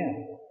humble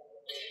man.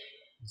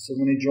 So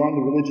when he joined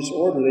the religious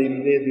order,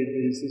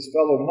 his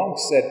fellow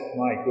monks said,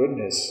 "My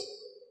goodness,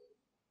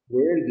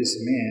 where did this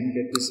man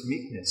get this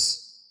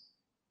meekness,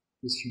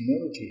 this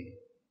humility?"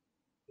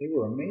 They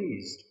were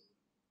amazed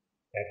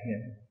at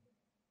him.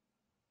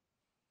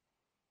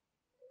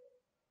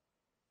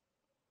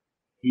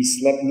 He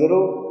slept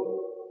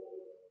little,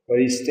 but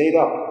he stayed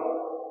up,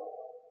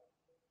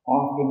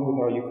 often with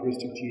our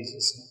Eucharistic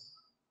Jesus.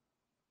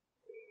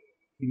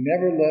 He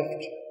never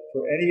left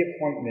for any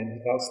appointment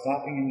without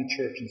stopping in the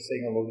church and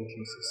saying hello to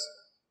Jesus.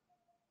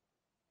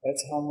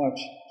 That's how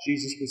much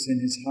Jesus was in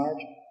his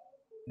heart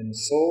and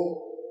his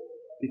soul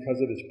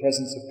because of his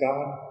presence of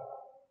God.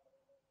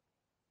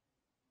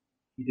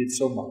 He did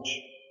so much.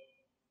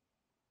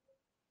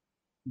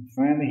 And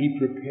finally, he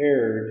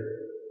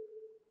prepared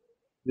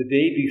the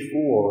day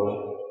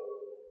before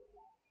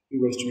he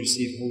was to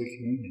receive Holy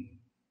Communion.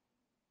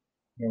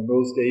 You know, in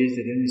those days,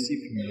 they didn't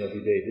receive communion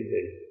every day, did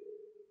they?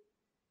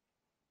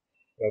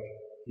 But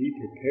he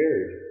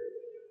prepared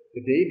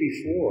the day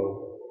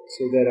before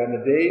so that on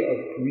the day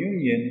of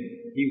communion,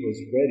 he was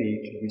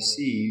ready to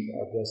receive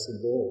our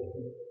blessed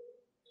Lord.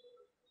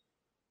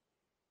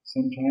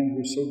 Sometimes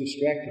we're so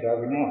distracted,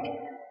 are we not?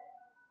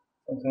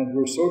 Sometimes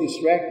we're so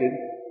distracted,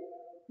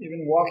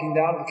 even walking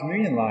down the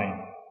communion line.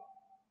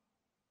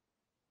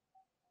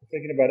 We're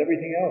thinking about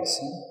everything else.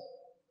 Huh?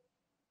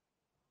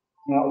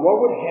 Now,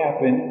 what would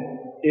happen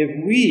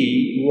if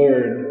we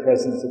learned the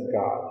presence of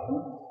God?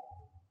 Huh?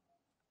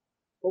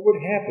 What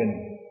would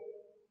happen?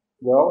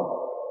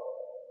 Well,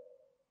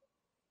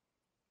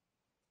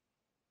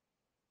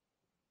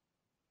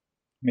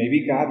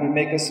 maybe God would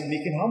make us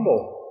meek and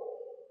humble.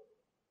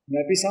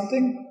 Wouldn't that be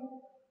something?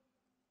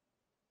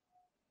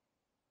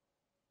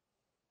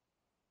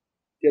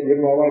 Get rid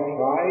of all my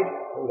pride?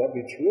 Oh, that'd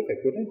be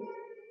terrific, wouldn't it?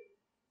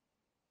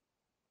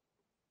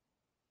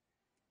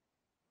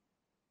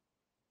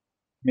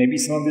 Maybe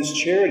some of his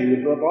charity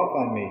would rub off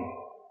on me.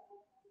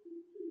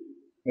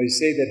 They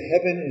say that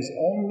heaven is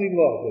only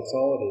love, that's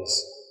all it is.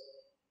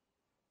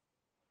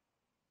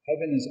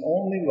 Heaven is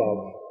only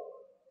love.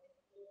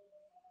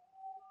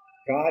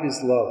 God is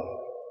love,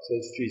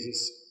 says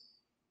Jesus.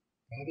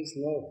 God is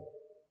love.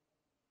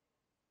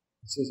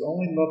 So there's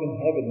only love in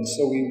heaven, and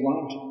so we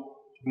want to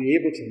be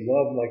able to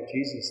love like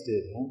Jesus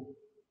did, huh?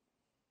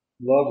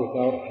 Love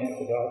without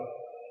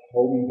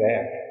holding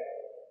back.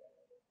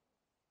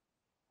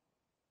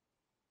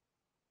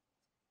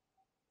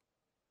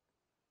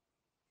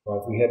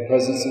 Well, if we had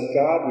presence of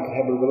God, we could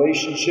have a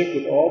relationship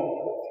with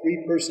all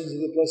three persons of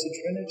the Blessed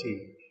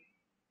Trinity.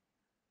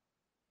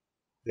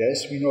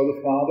 Yes, we know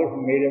the Father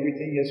who made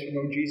everything. Yes, we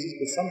know Jesus,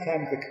 but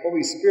sometimes the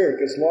Holy Spirit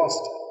gets lost.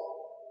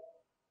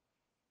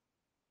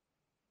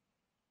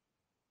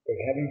 But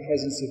having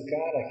presence of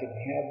God, I can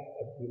have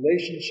a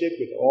relationship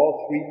with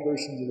all three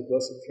persons of the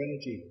Blessed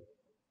Trinity.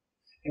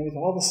 And with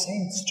all the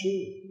saints,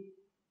 too.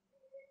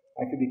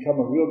 I could become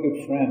a real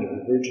good friend of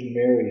the Virgin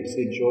Mary,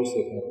 St.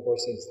 Josaph, and of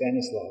course St.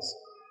 Stanislaus.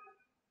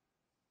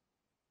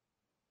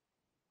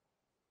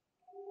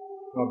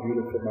 How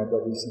beautiful, my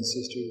brothers and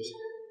sisters.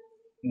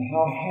 And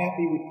how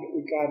happy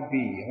would God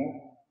be,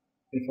 huh?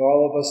 If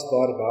all of us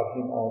thought about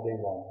him all day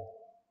long.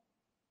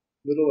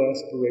 little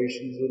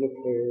aspirations, little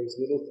prayers,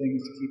 little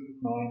things to keep in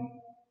mind,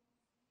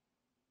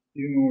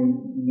 even when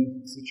we're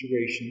in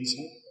situations.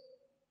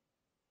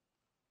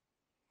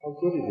 How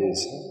good it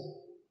is,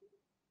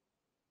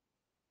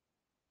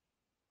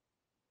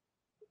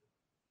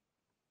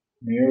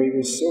 Mary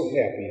was so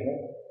happy,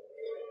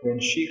 when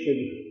she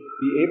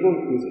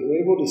was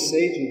able to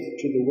say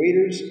to the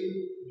waiters,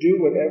 do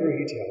whatever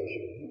he tells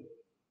you.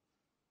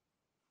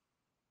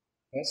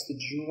 That's the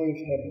joy of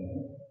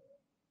heaven,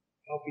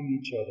 helping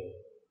each other.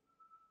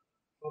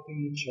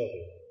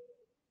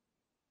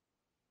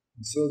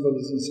 And so,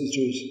 brothers and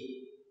sisters,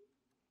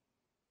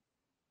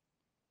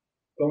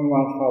 don't we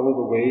want to follow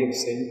the way of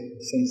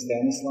Saint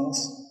Stanislaus?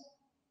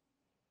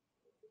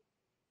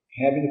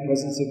 Having the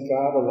presence of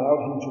God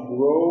allowed him to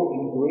grow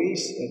in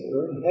grace and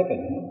earn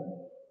heaven.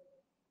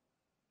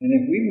 And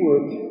if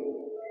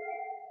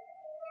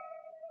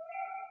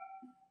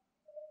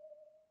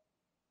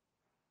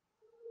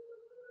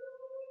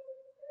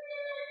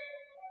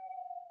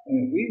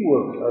we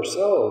work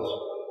ourselves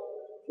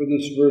for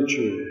this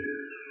virtue,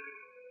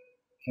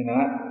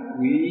 cannot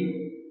we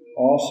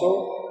also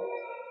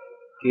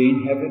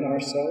gain heaven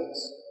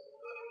ourselves?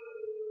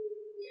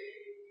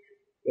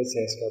 Let's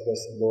ask our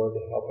blessed Lord to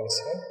help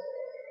us.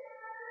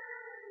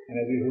 And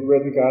as we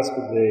read the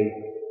Gospel today,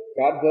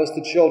 God bless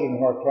the children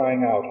who are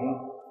crying out. In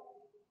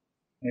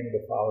the name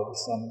of the Father, the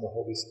Son, and the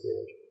Holy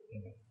Spirit.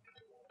 Amen.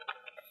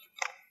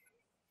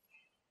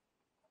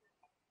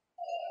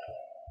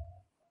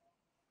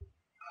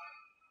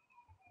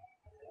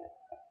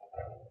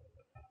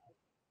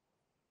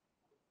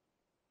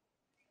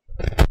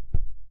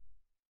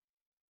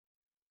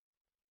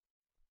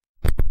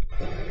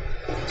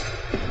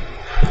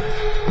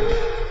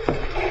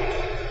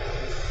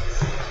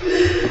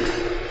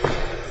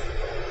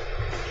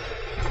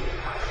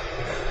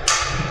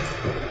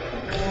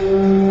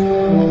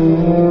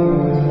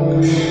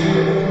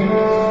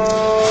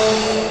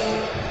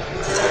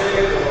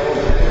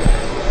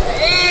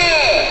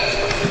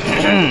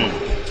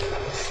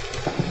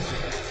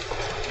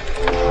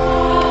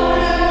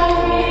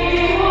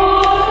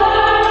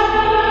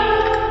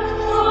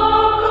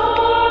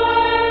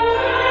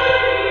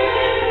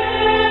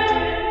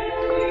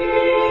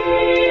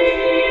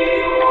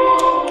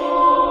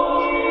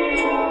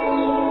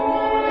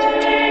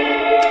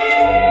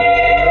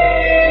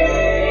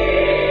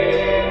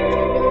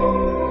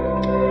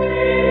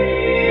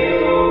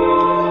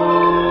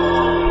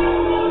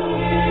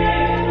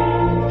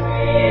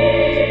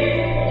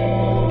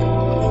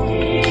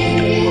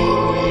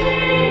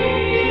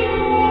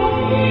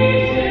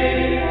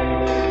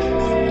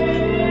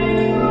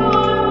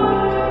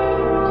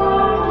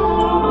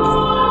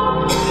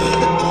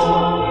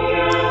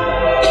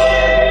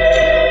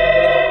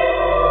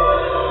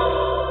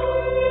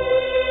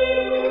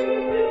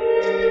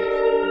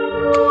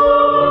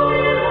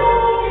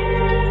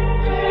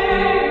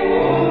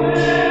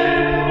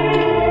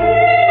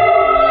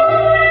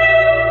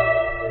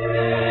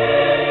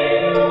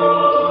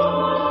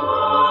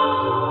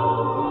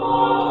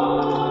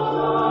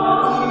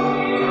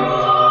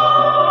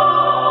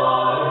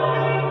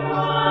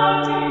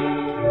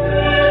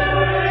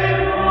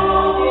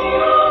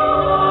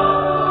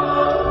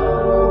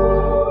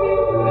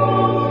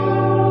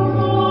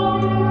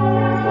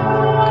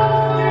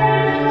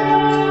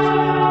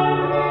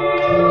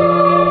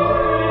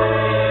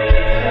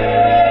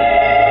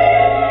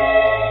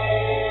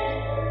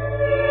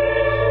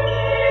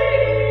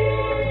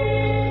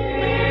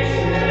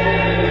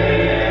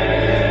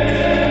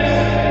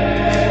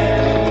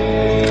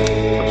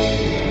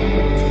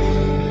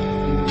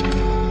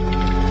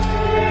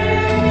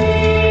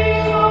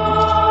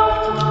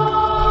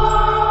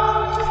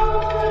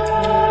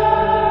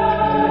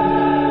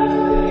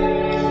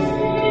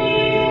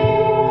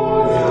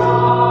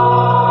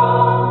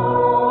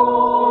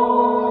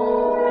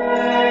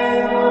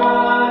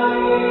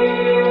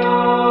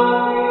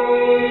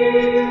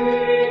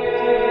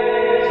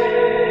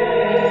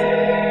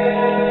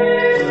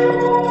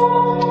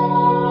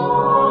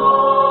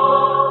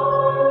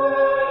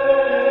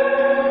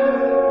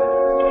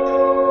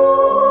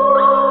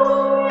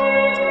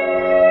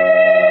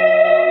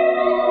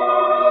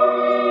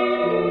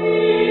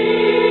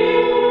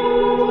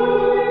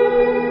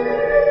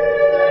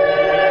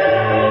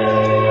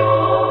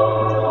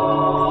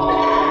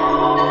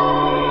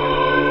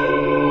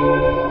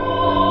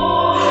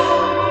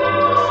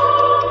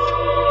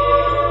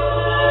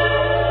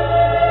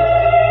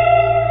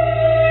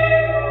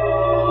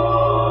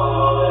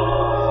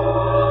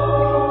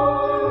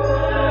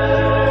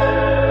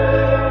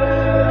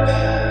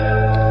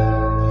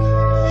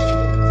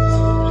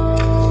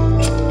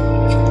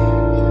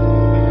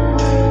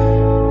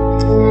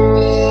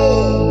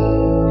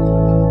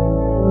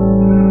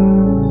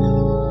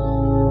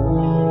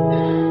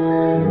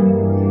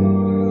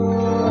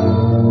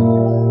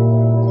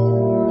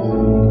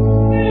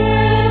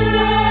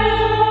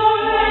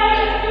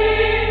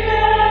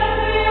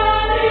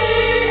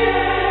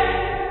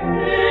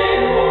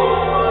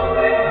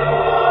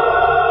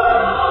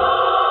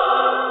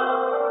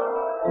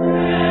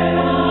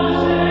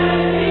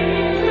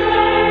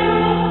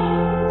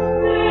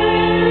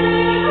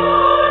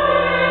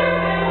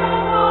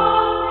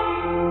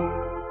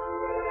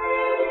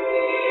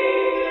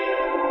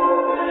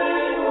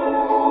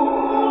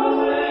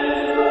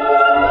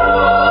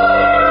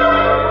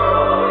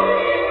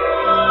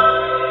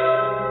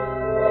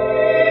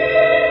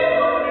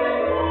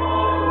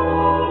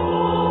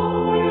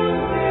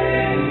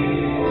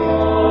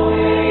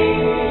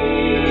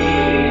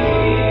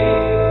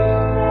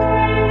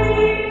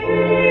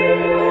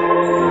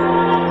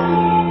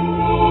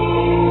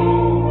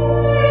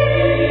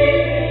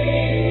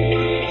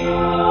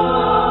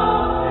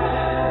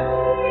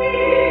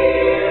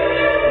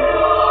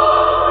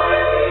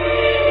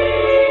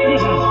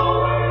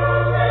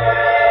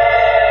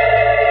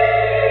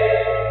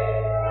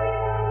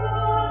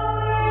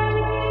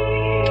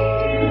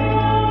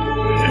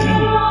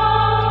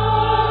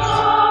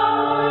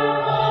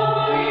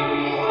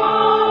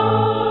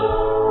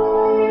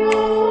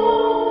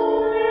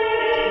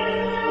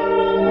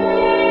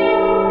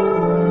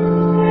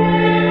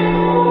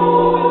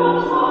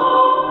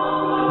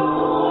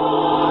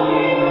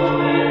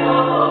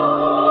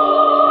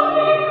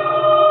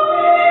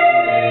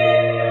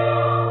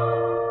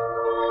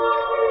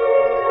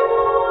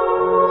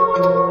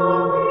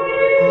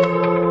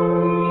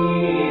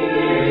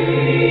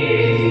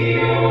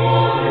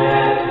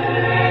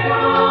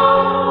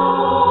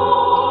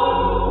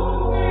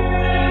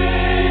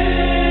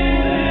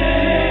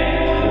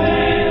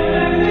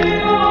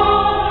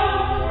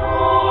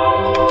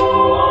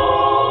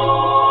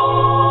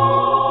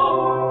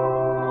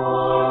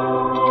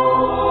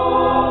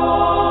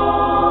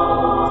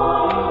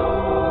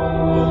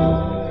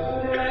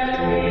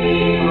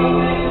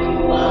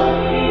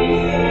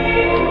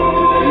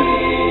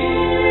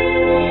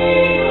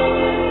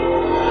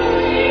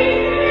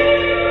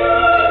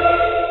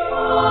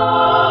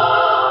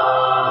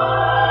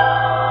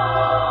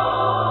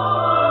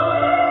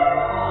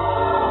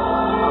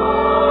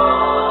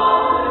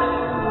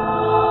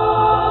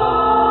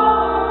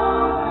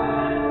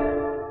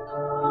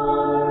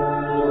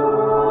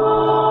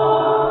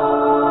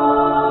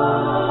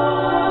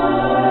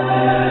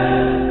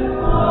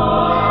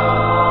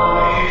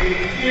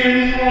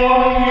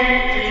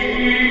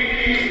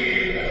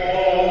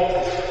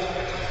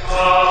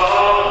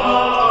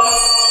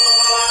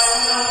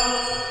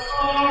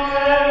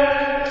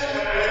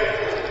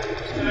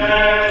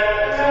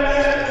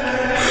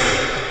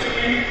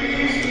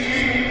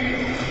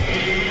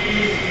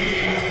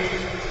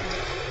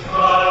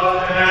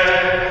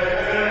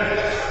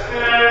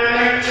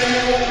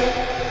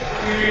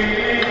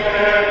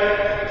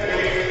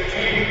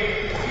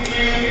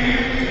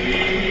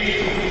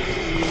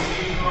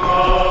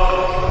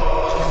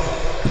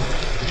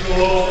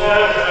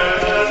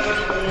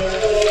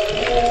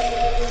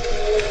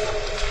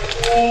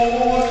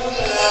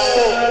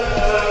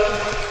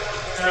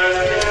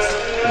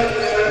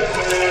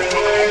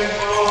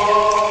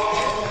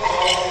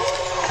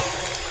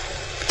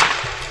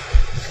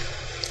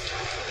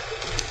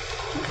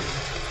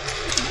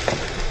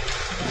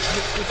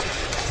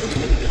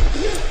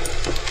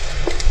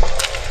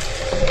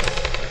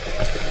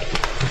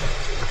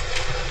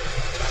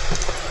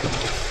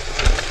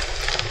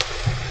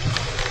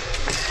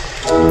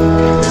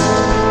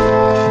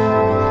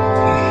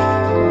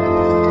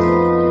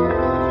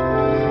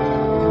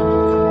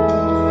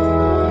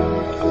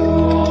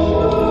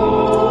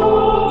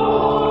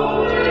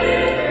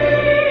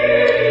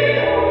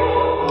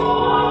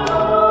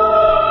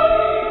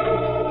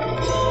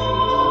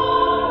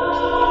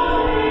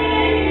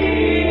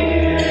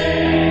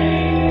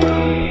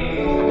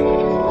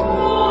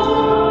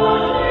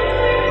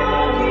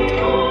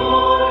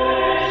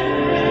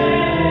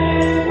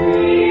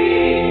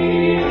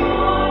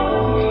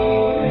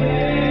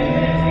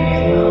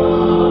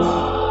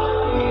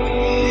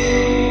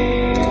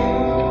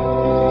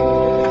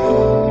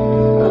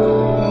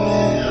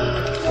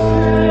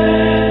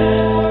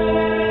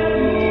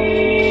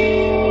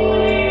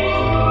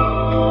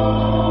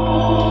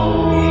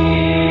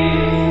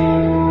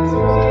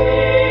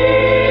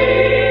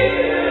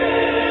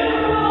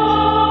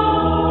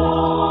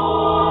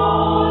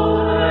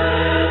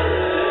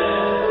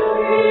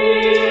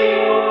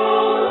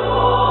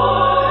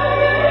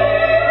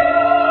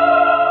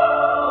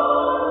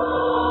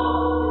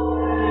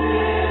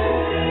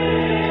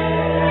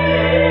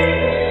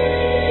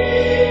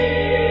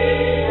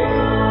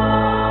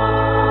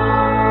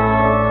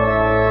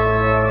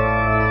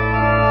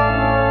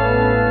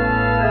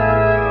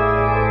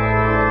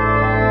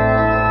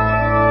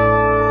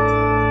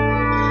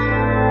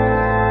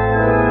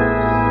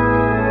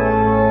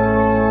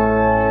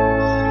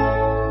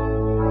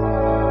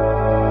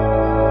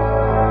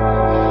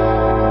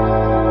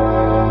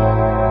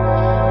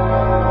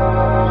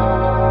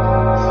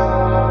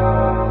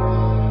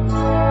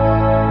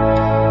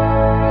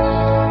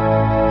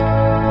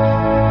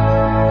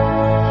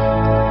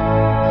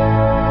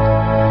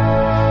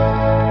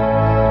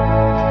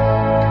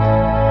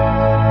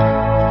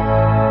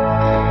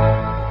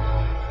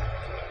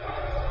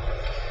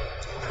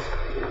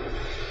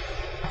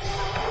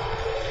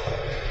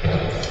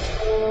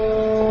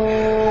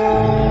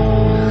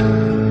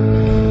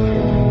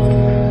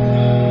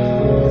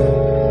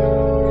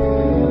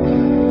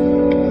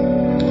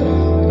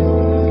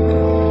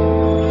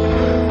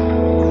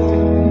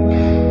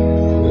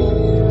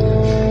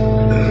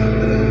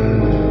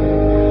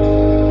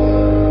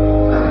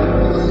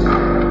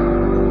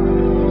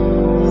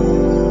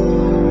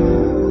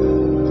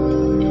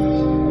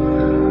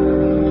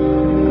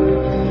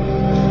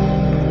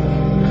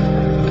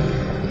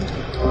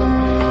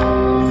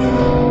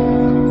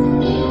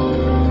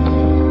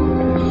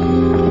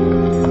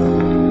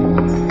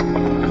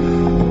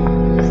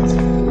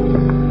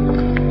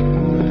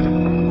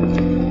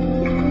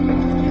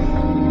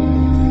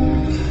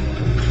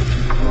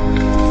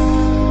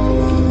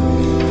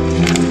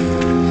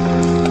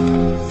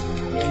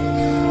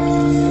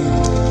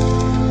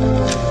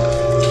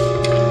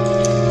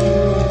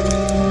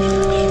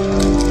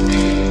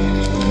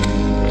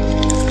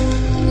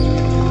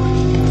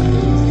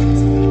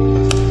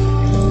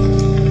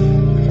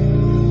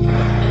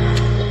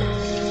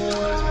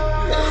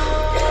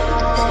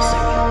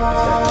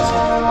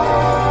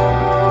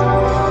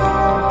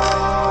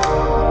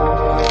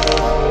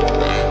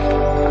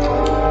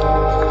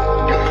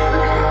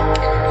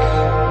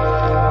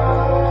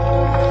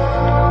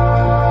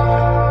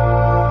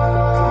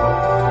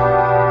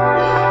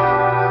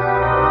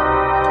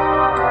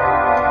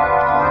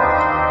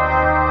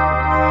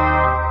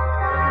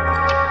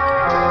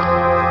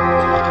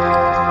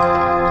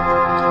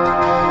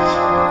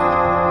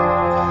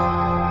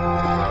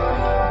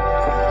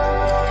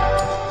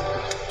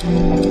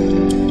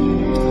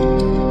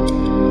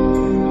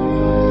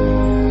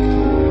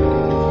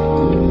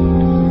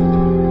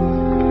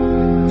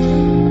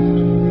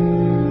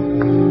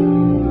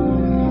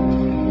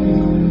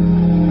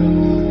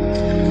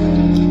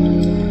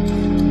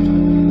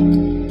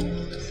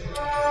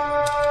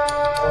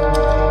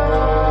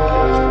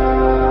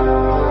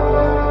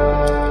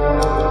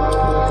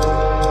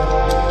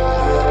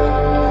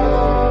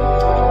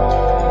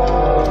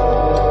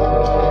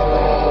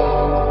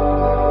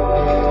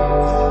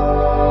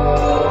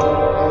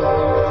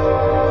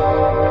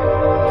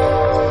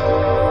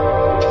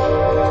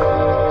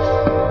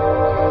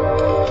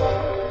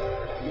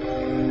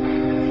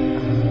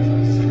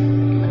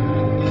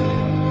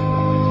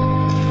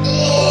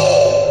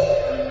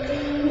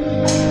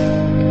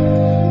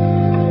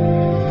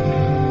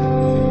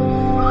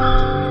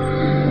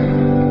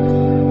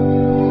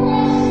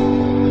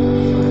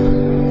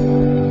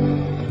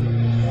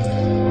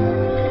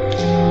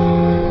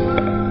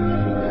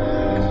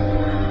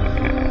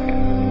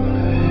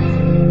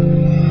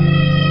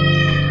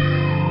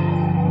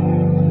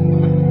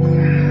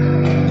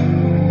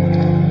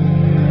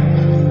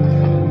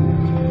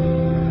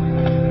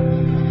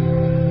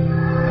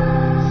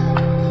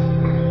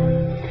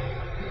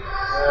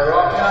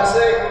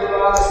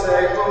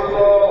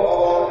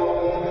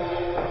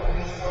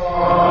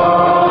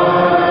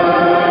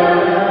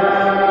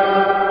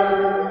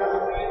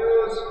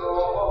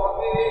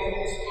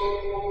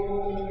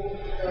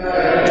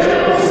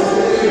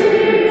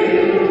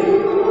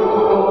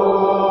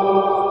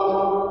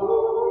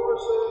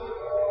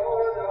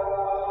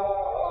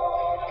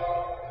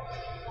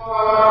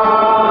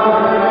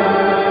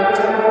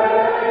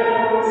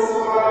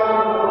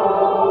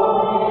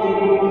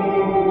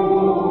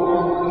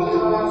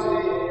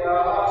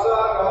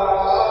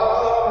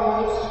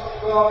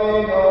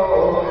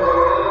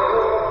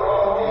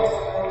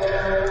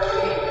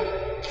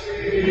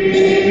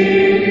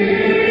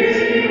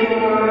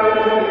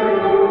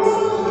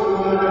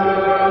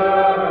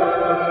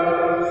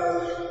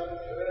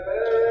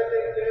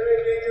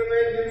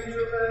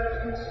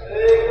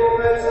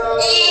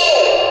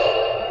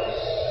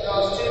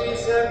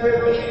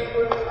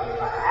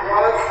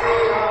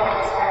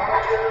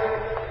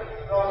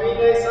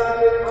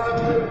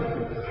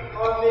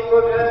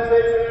 Thank you.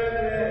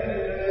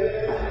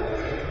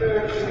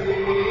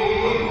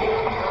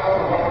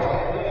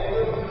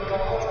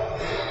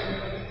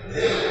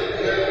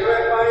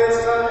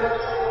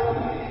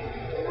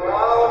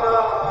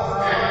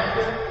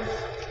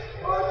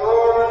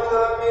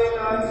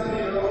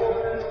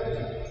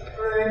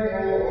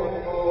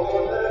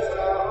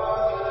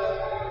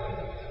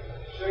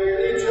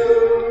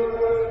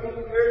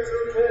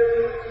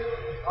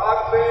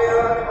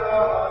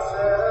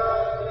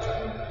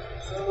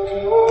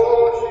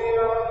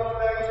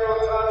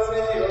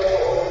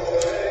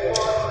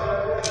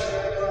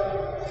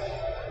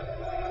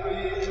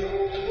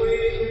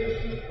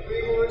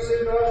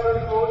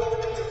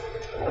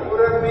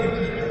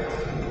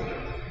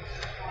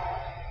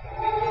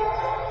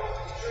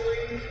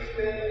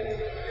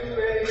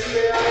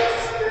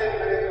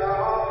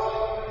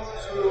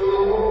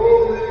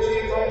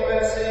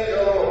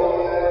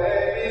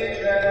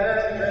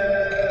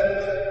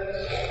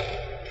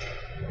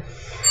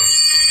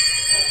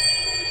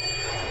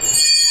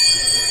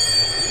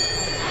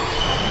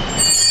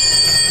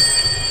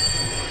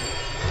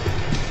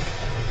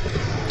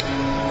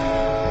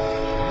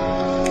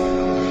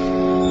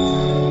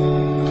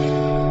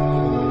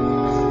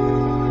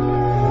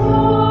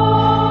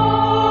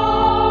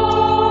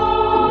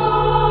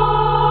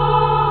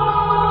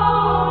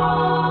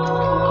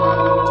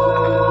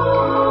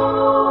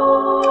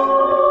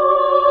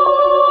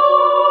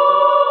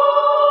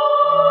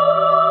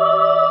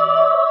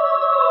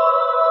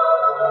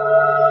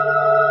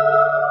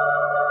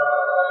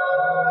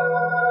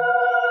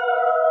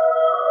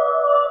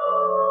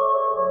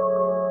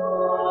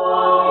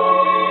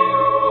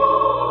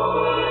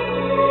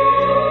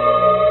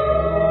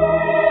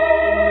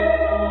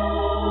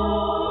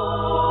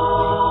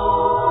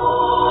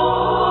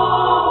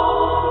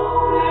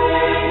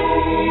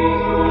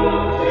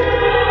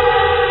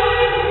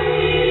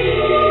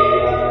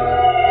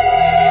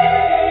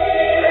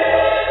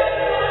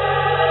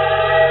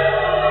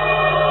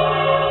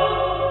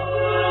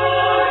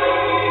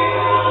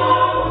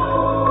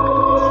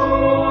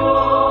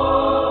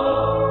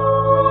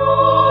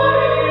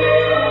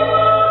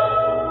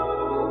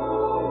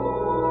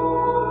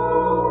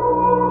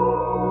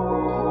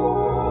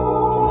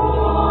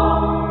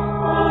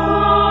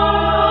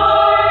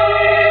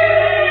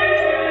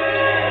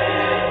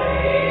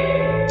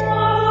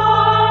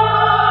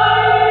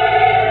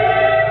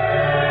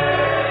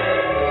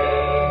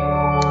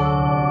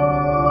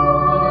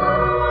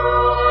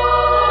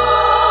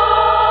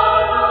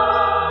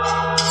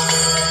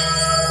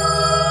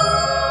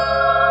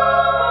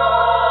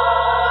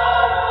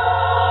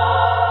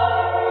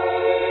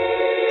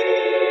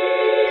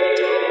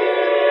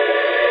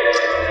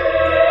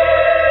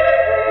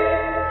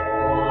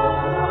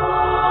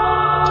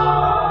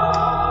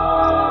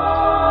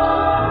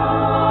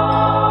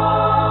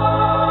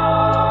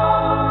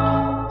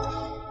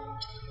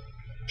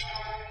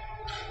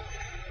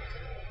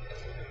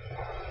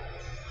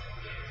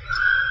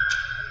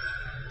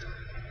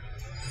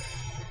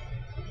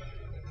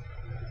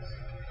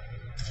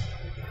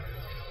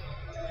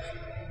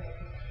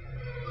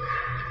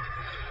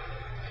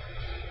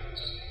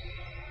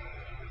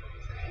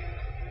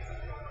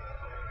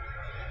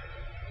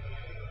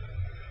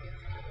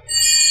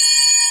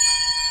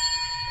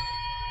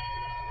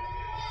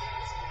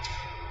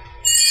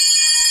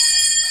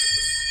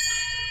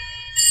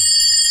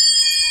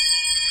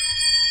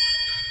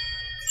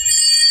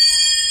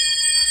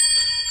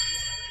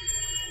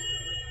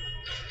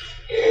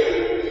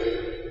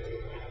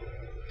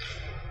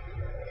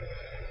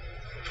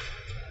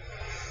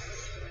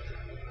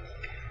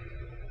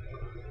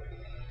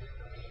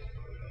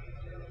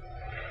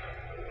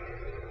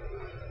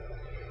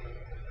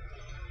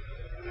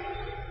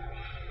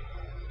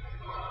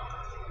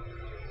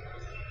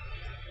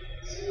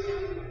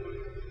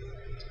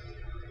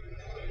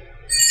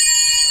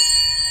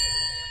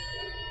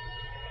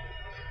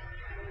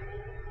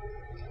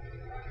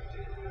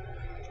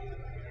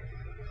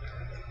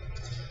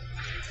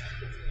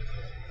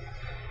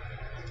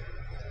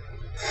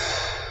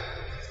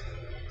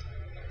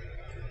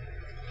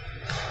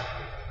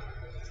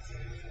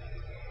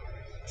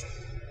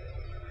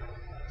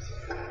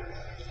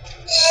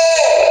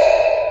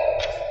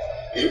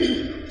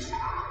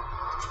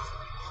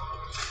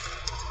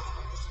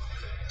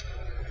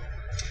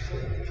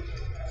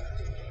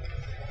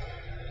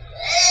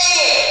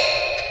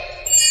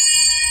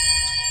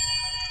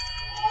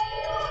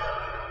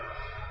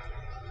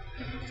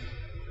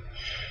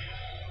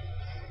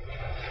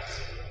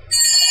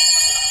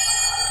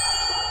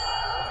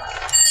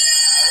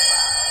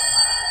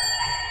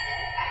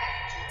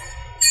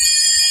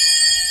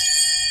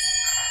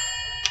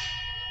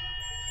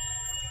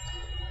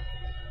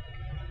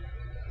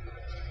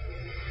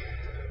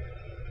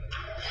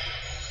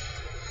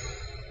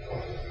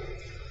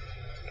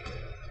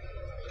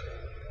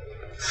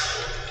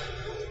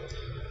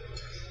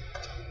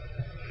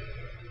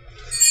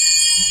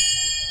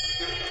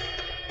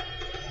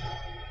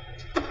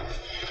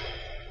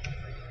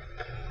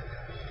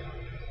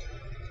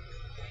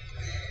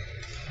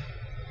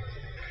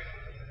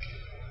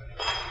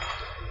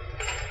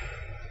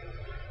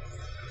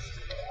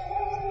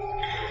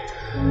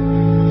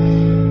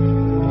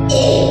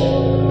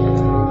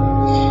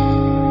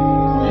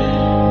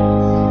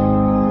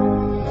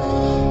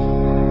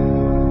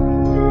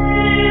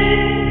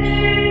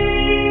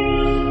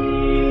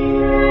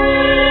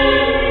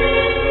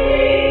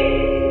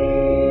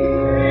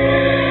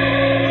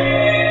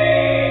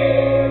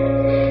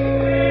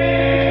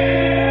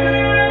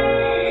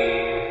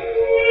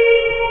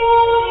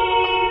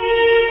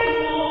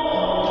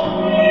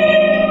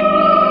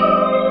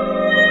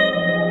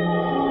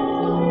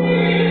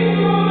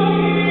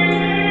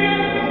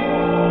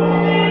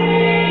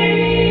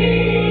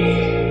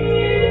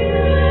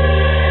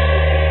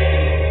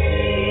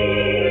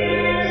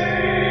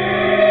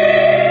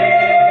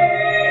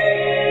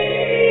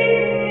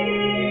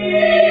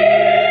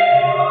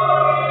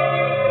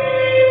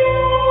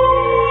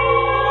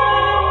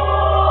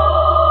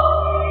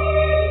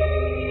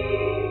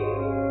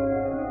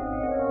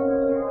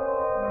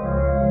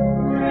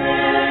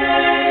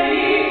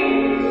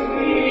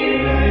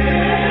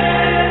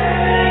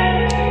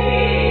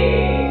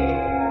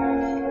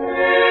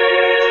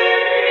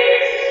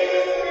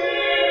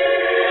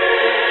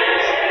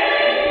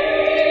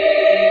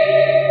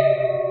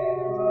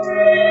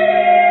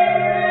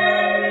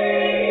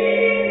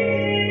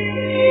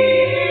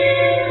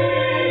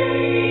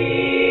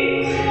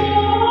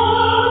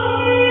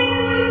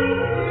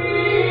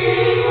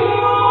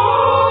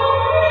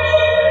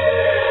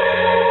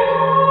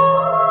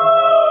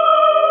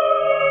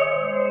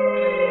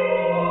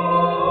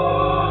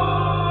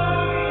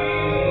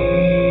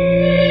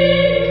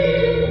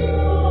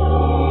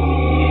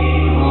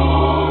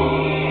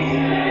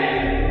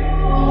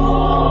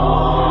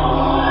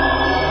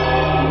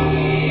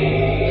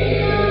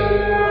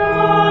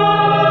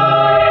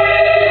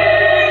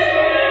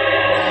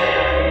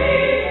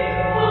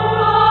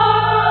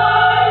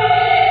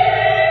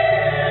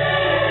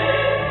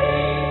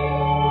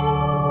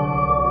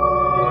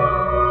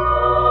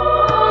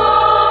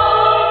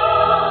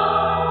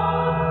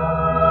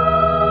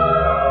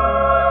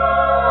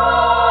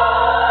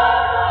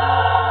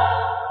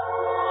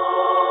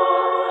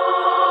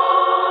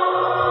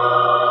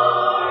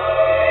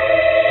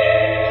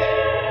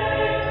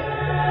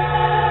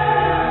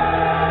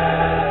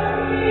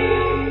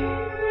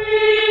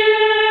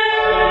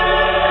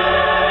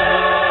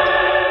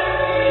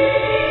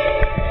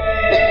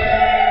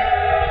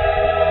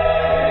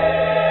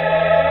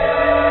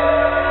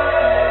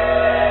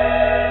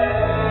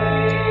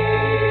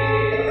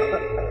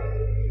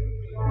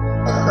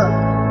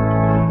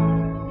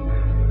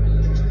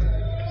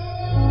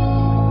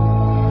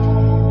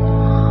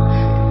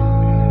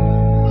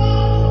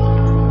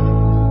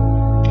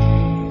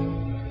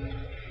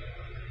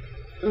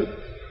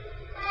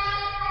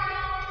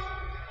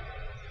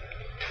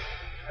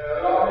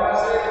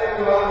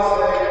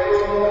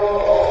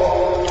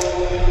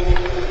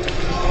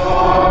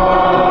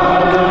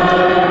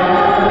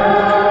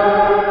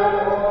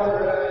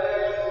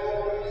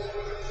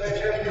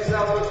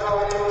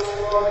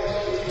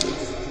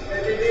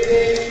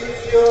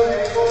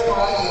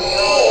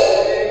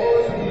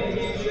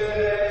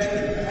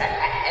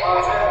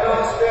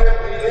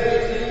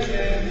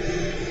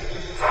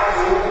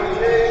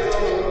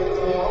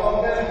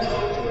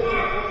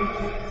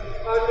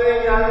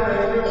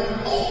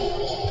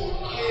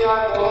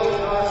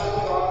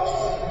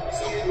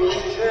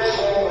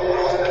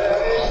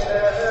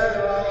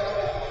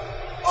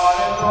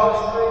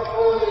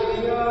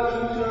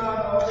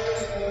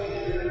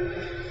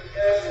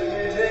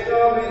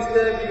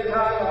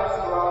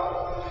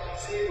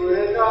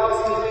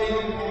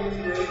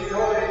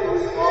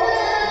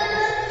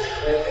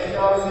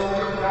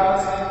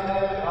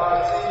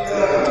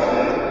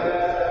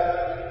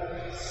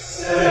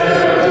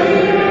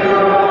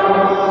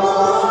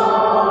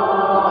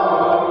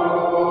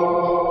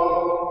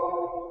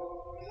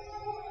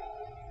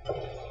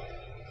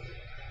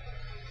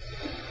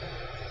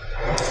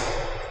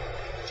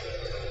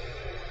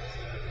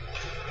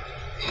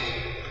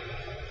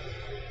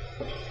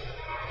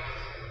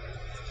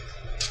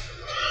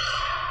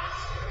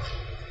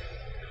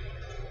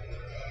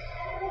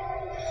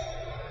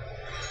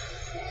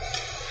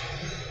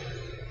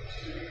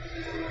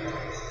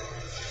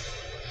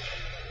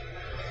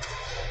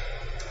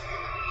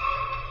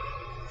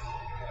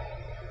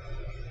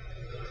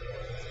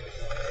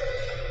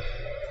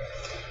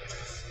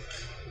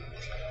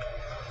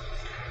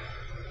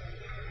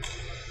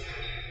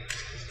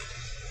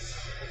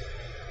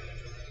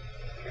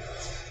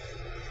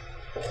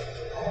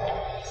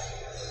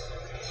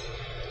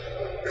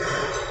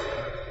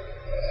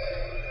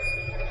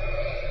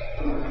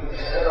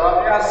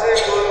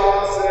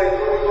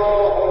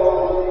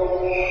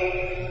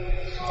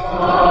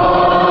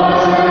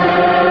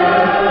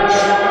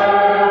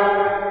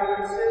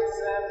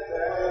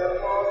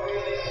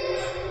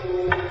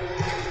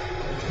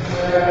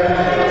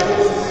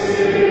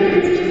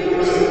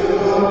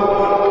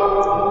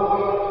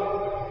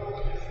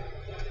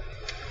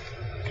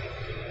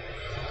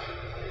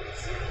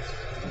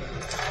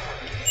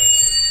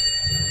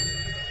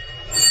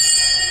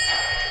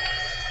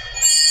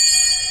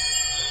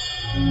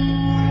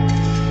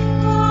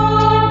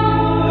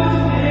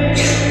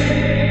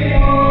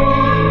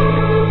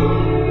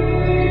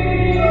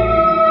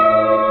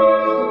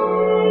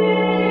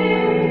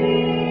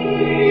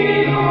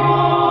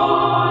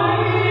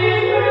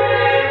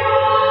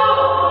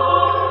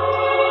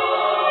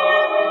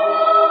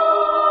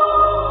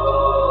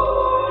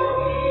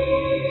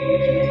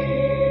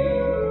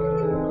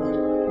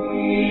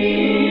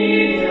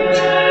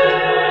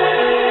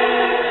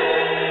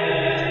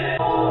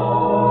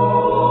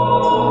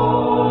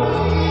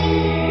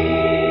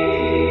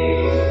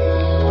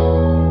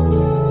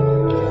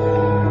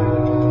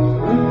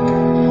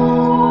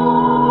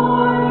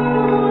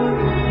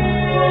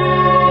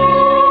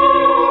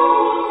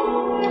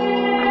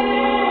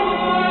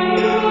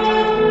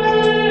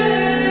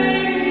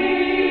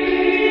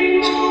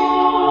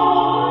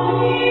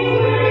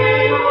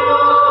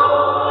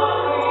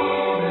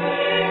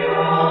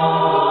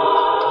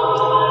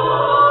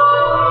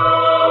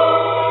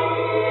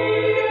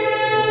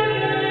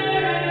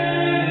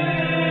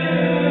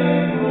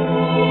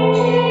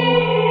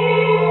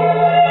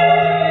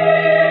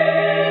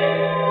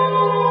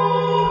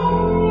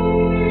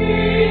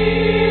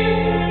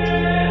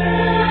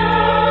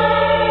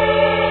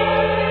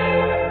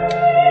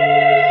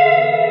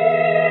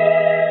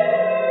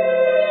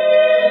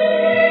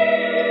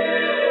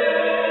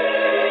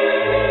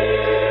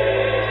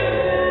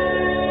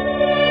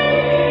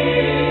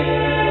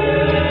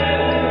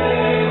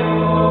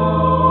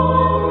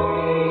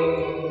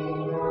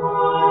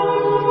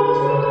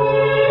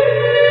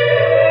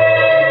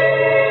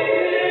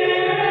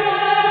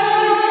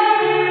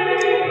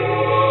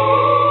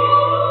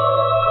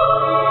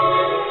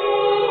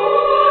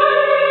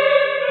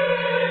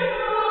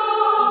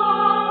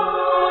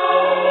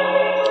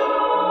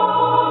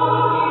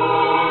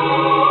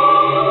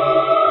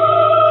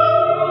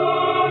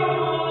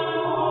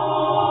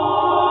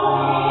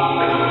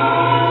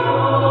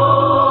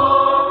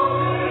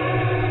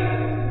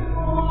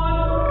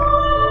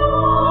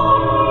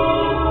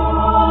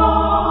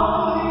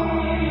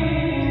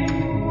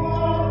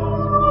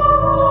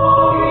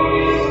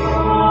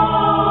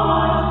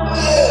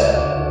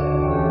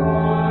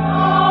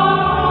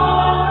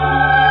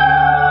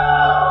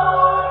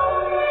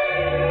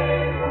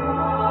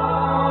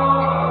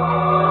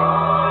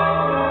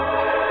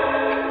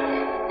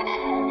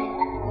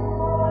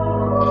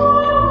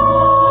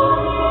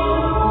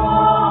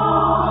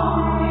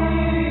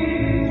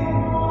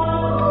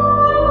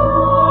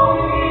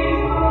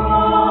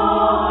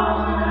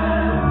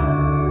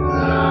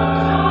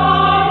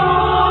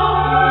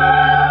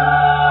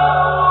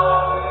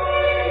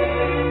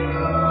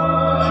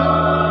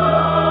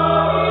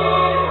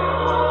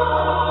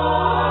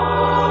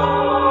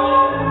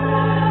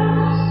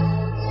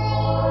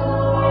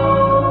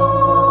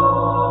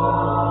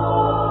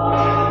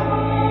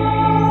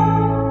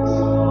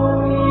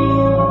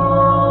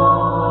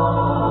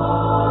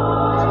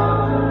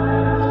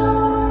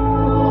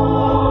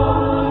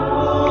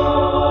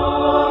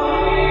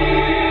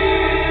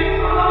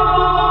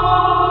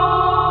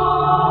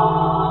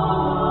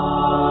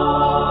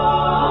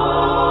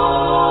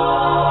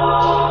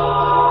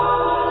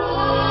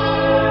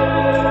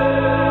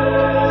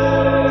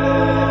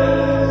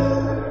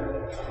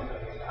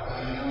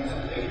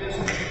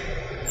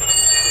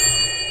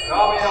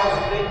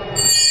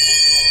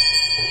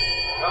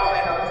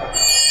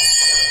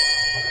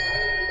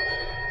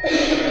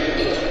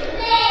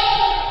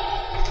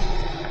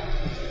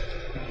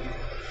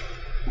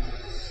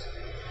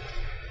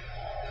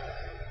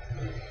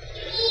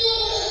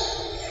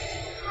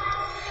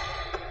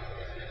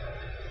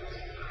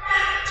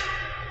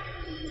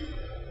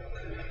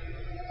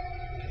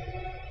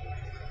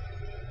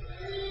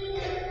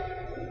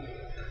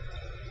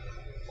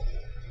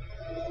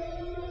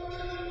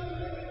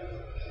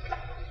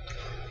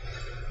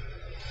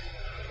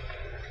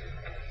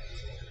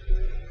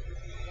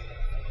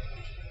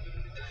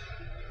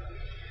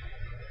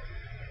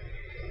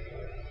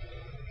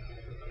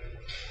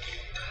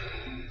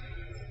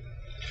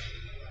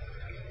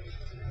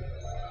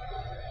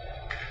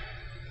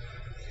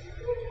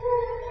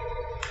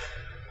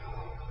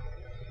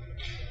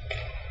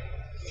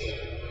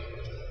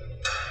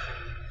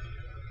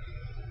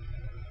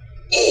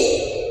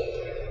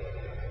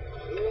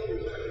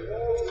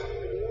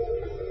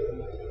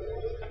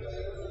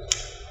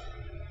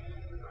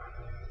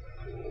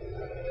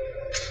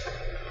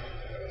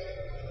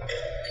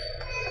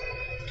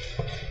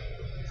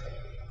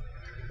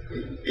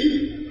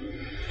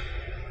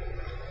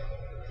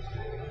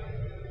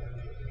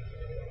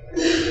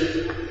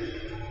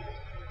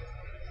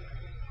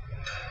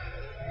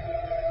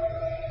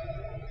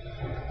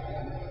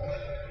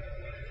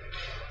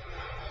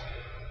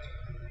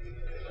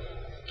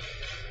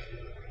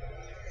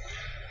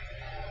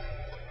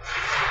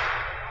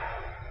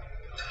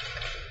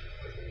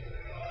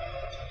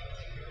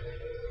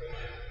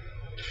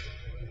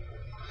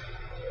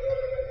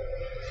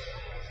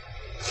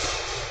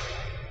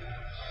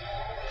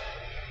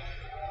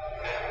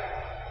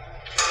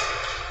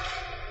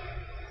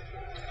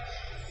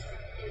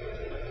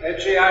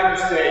 Ecce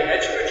Agnus Dei,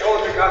 ecce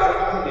Patrone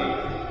Cata Mundi,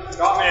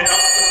 Domine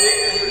nostrum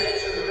dignus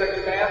benedictus et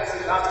declamat,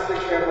 et tantum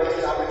declamat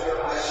in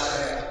abitur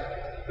Amen.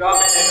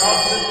 Domine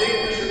nostrum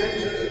dignus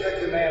benedictus et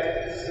declamat,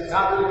 et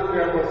tantum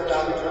declamat in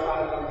abitur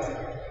Amen.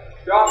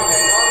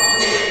 Domine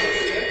nostrum dignus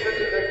benedictus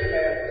et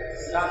declamat,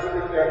 et tantum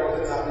declamat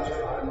in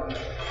abitur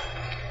Amen.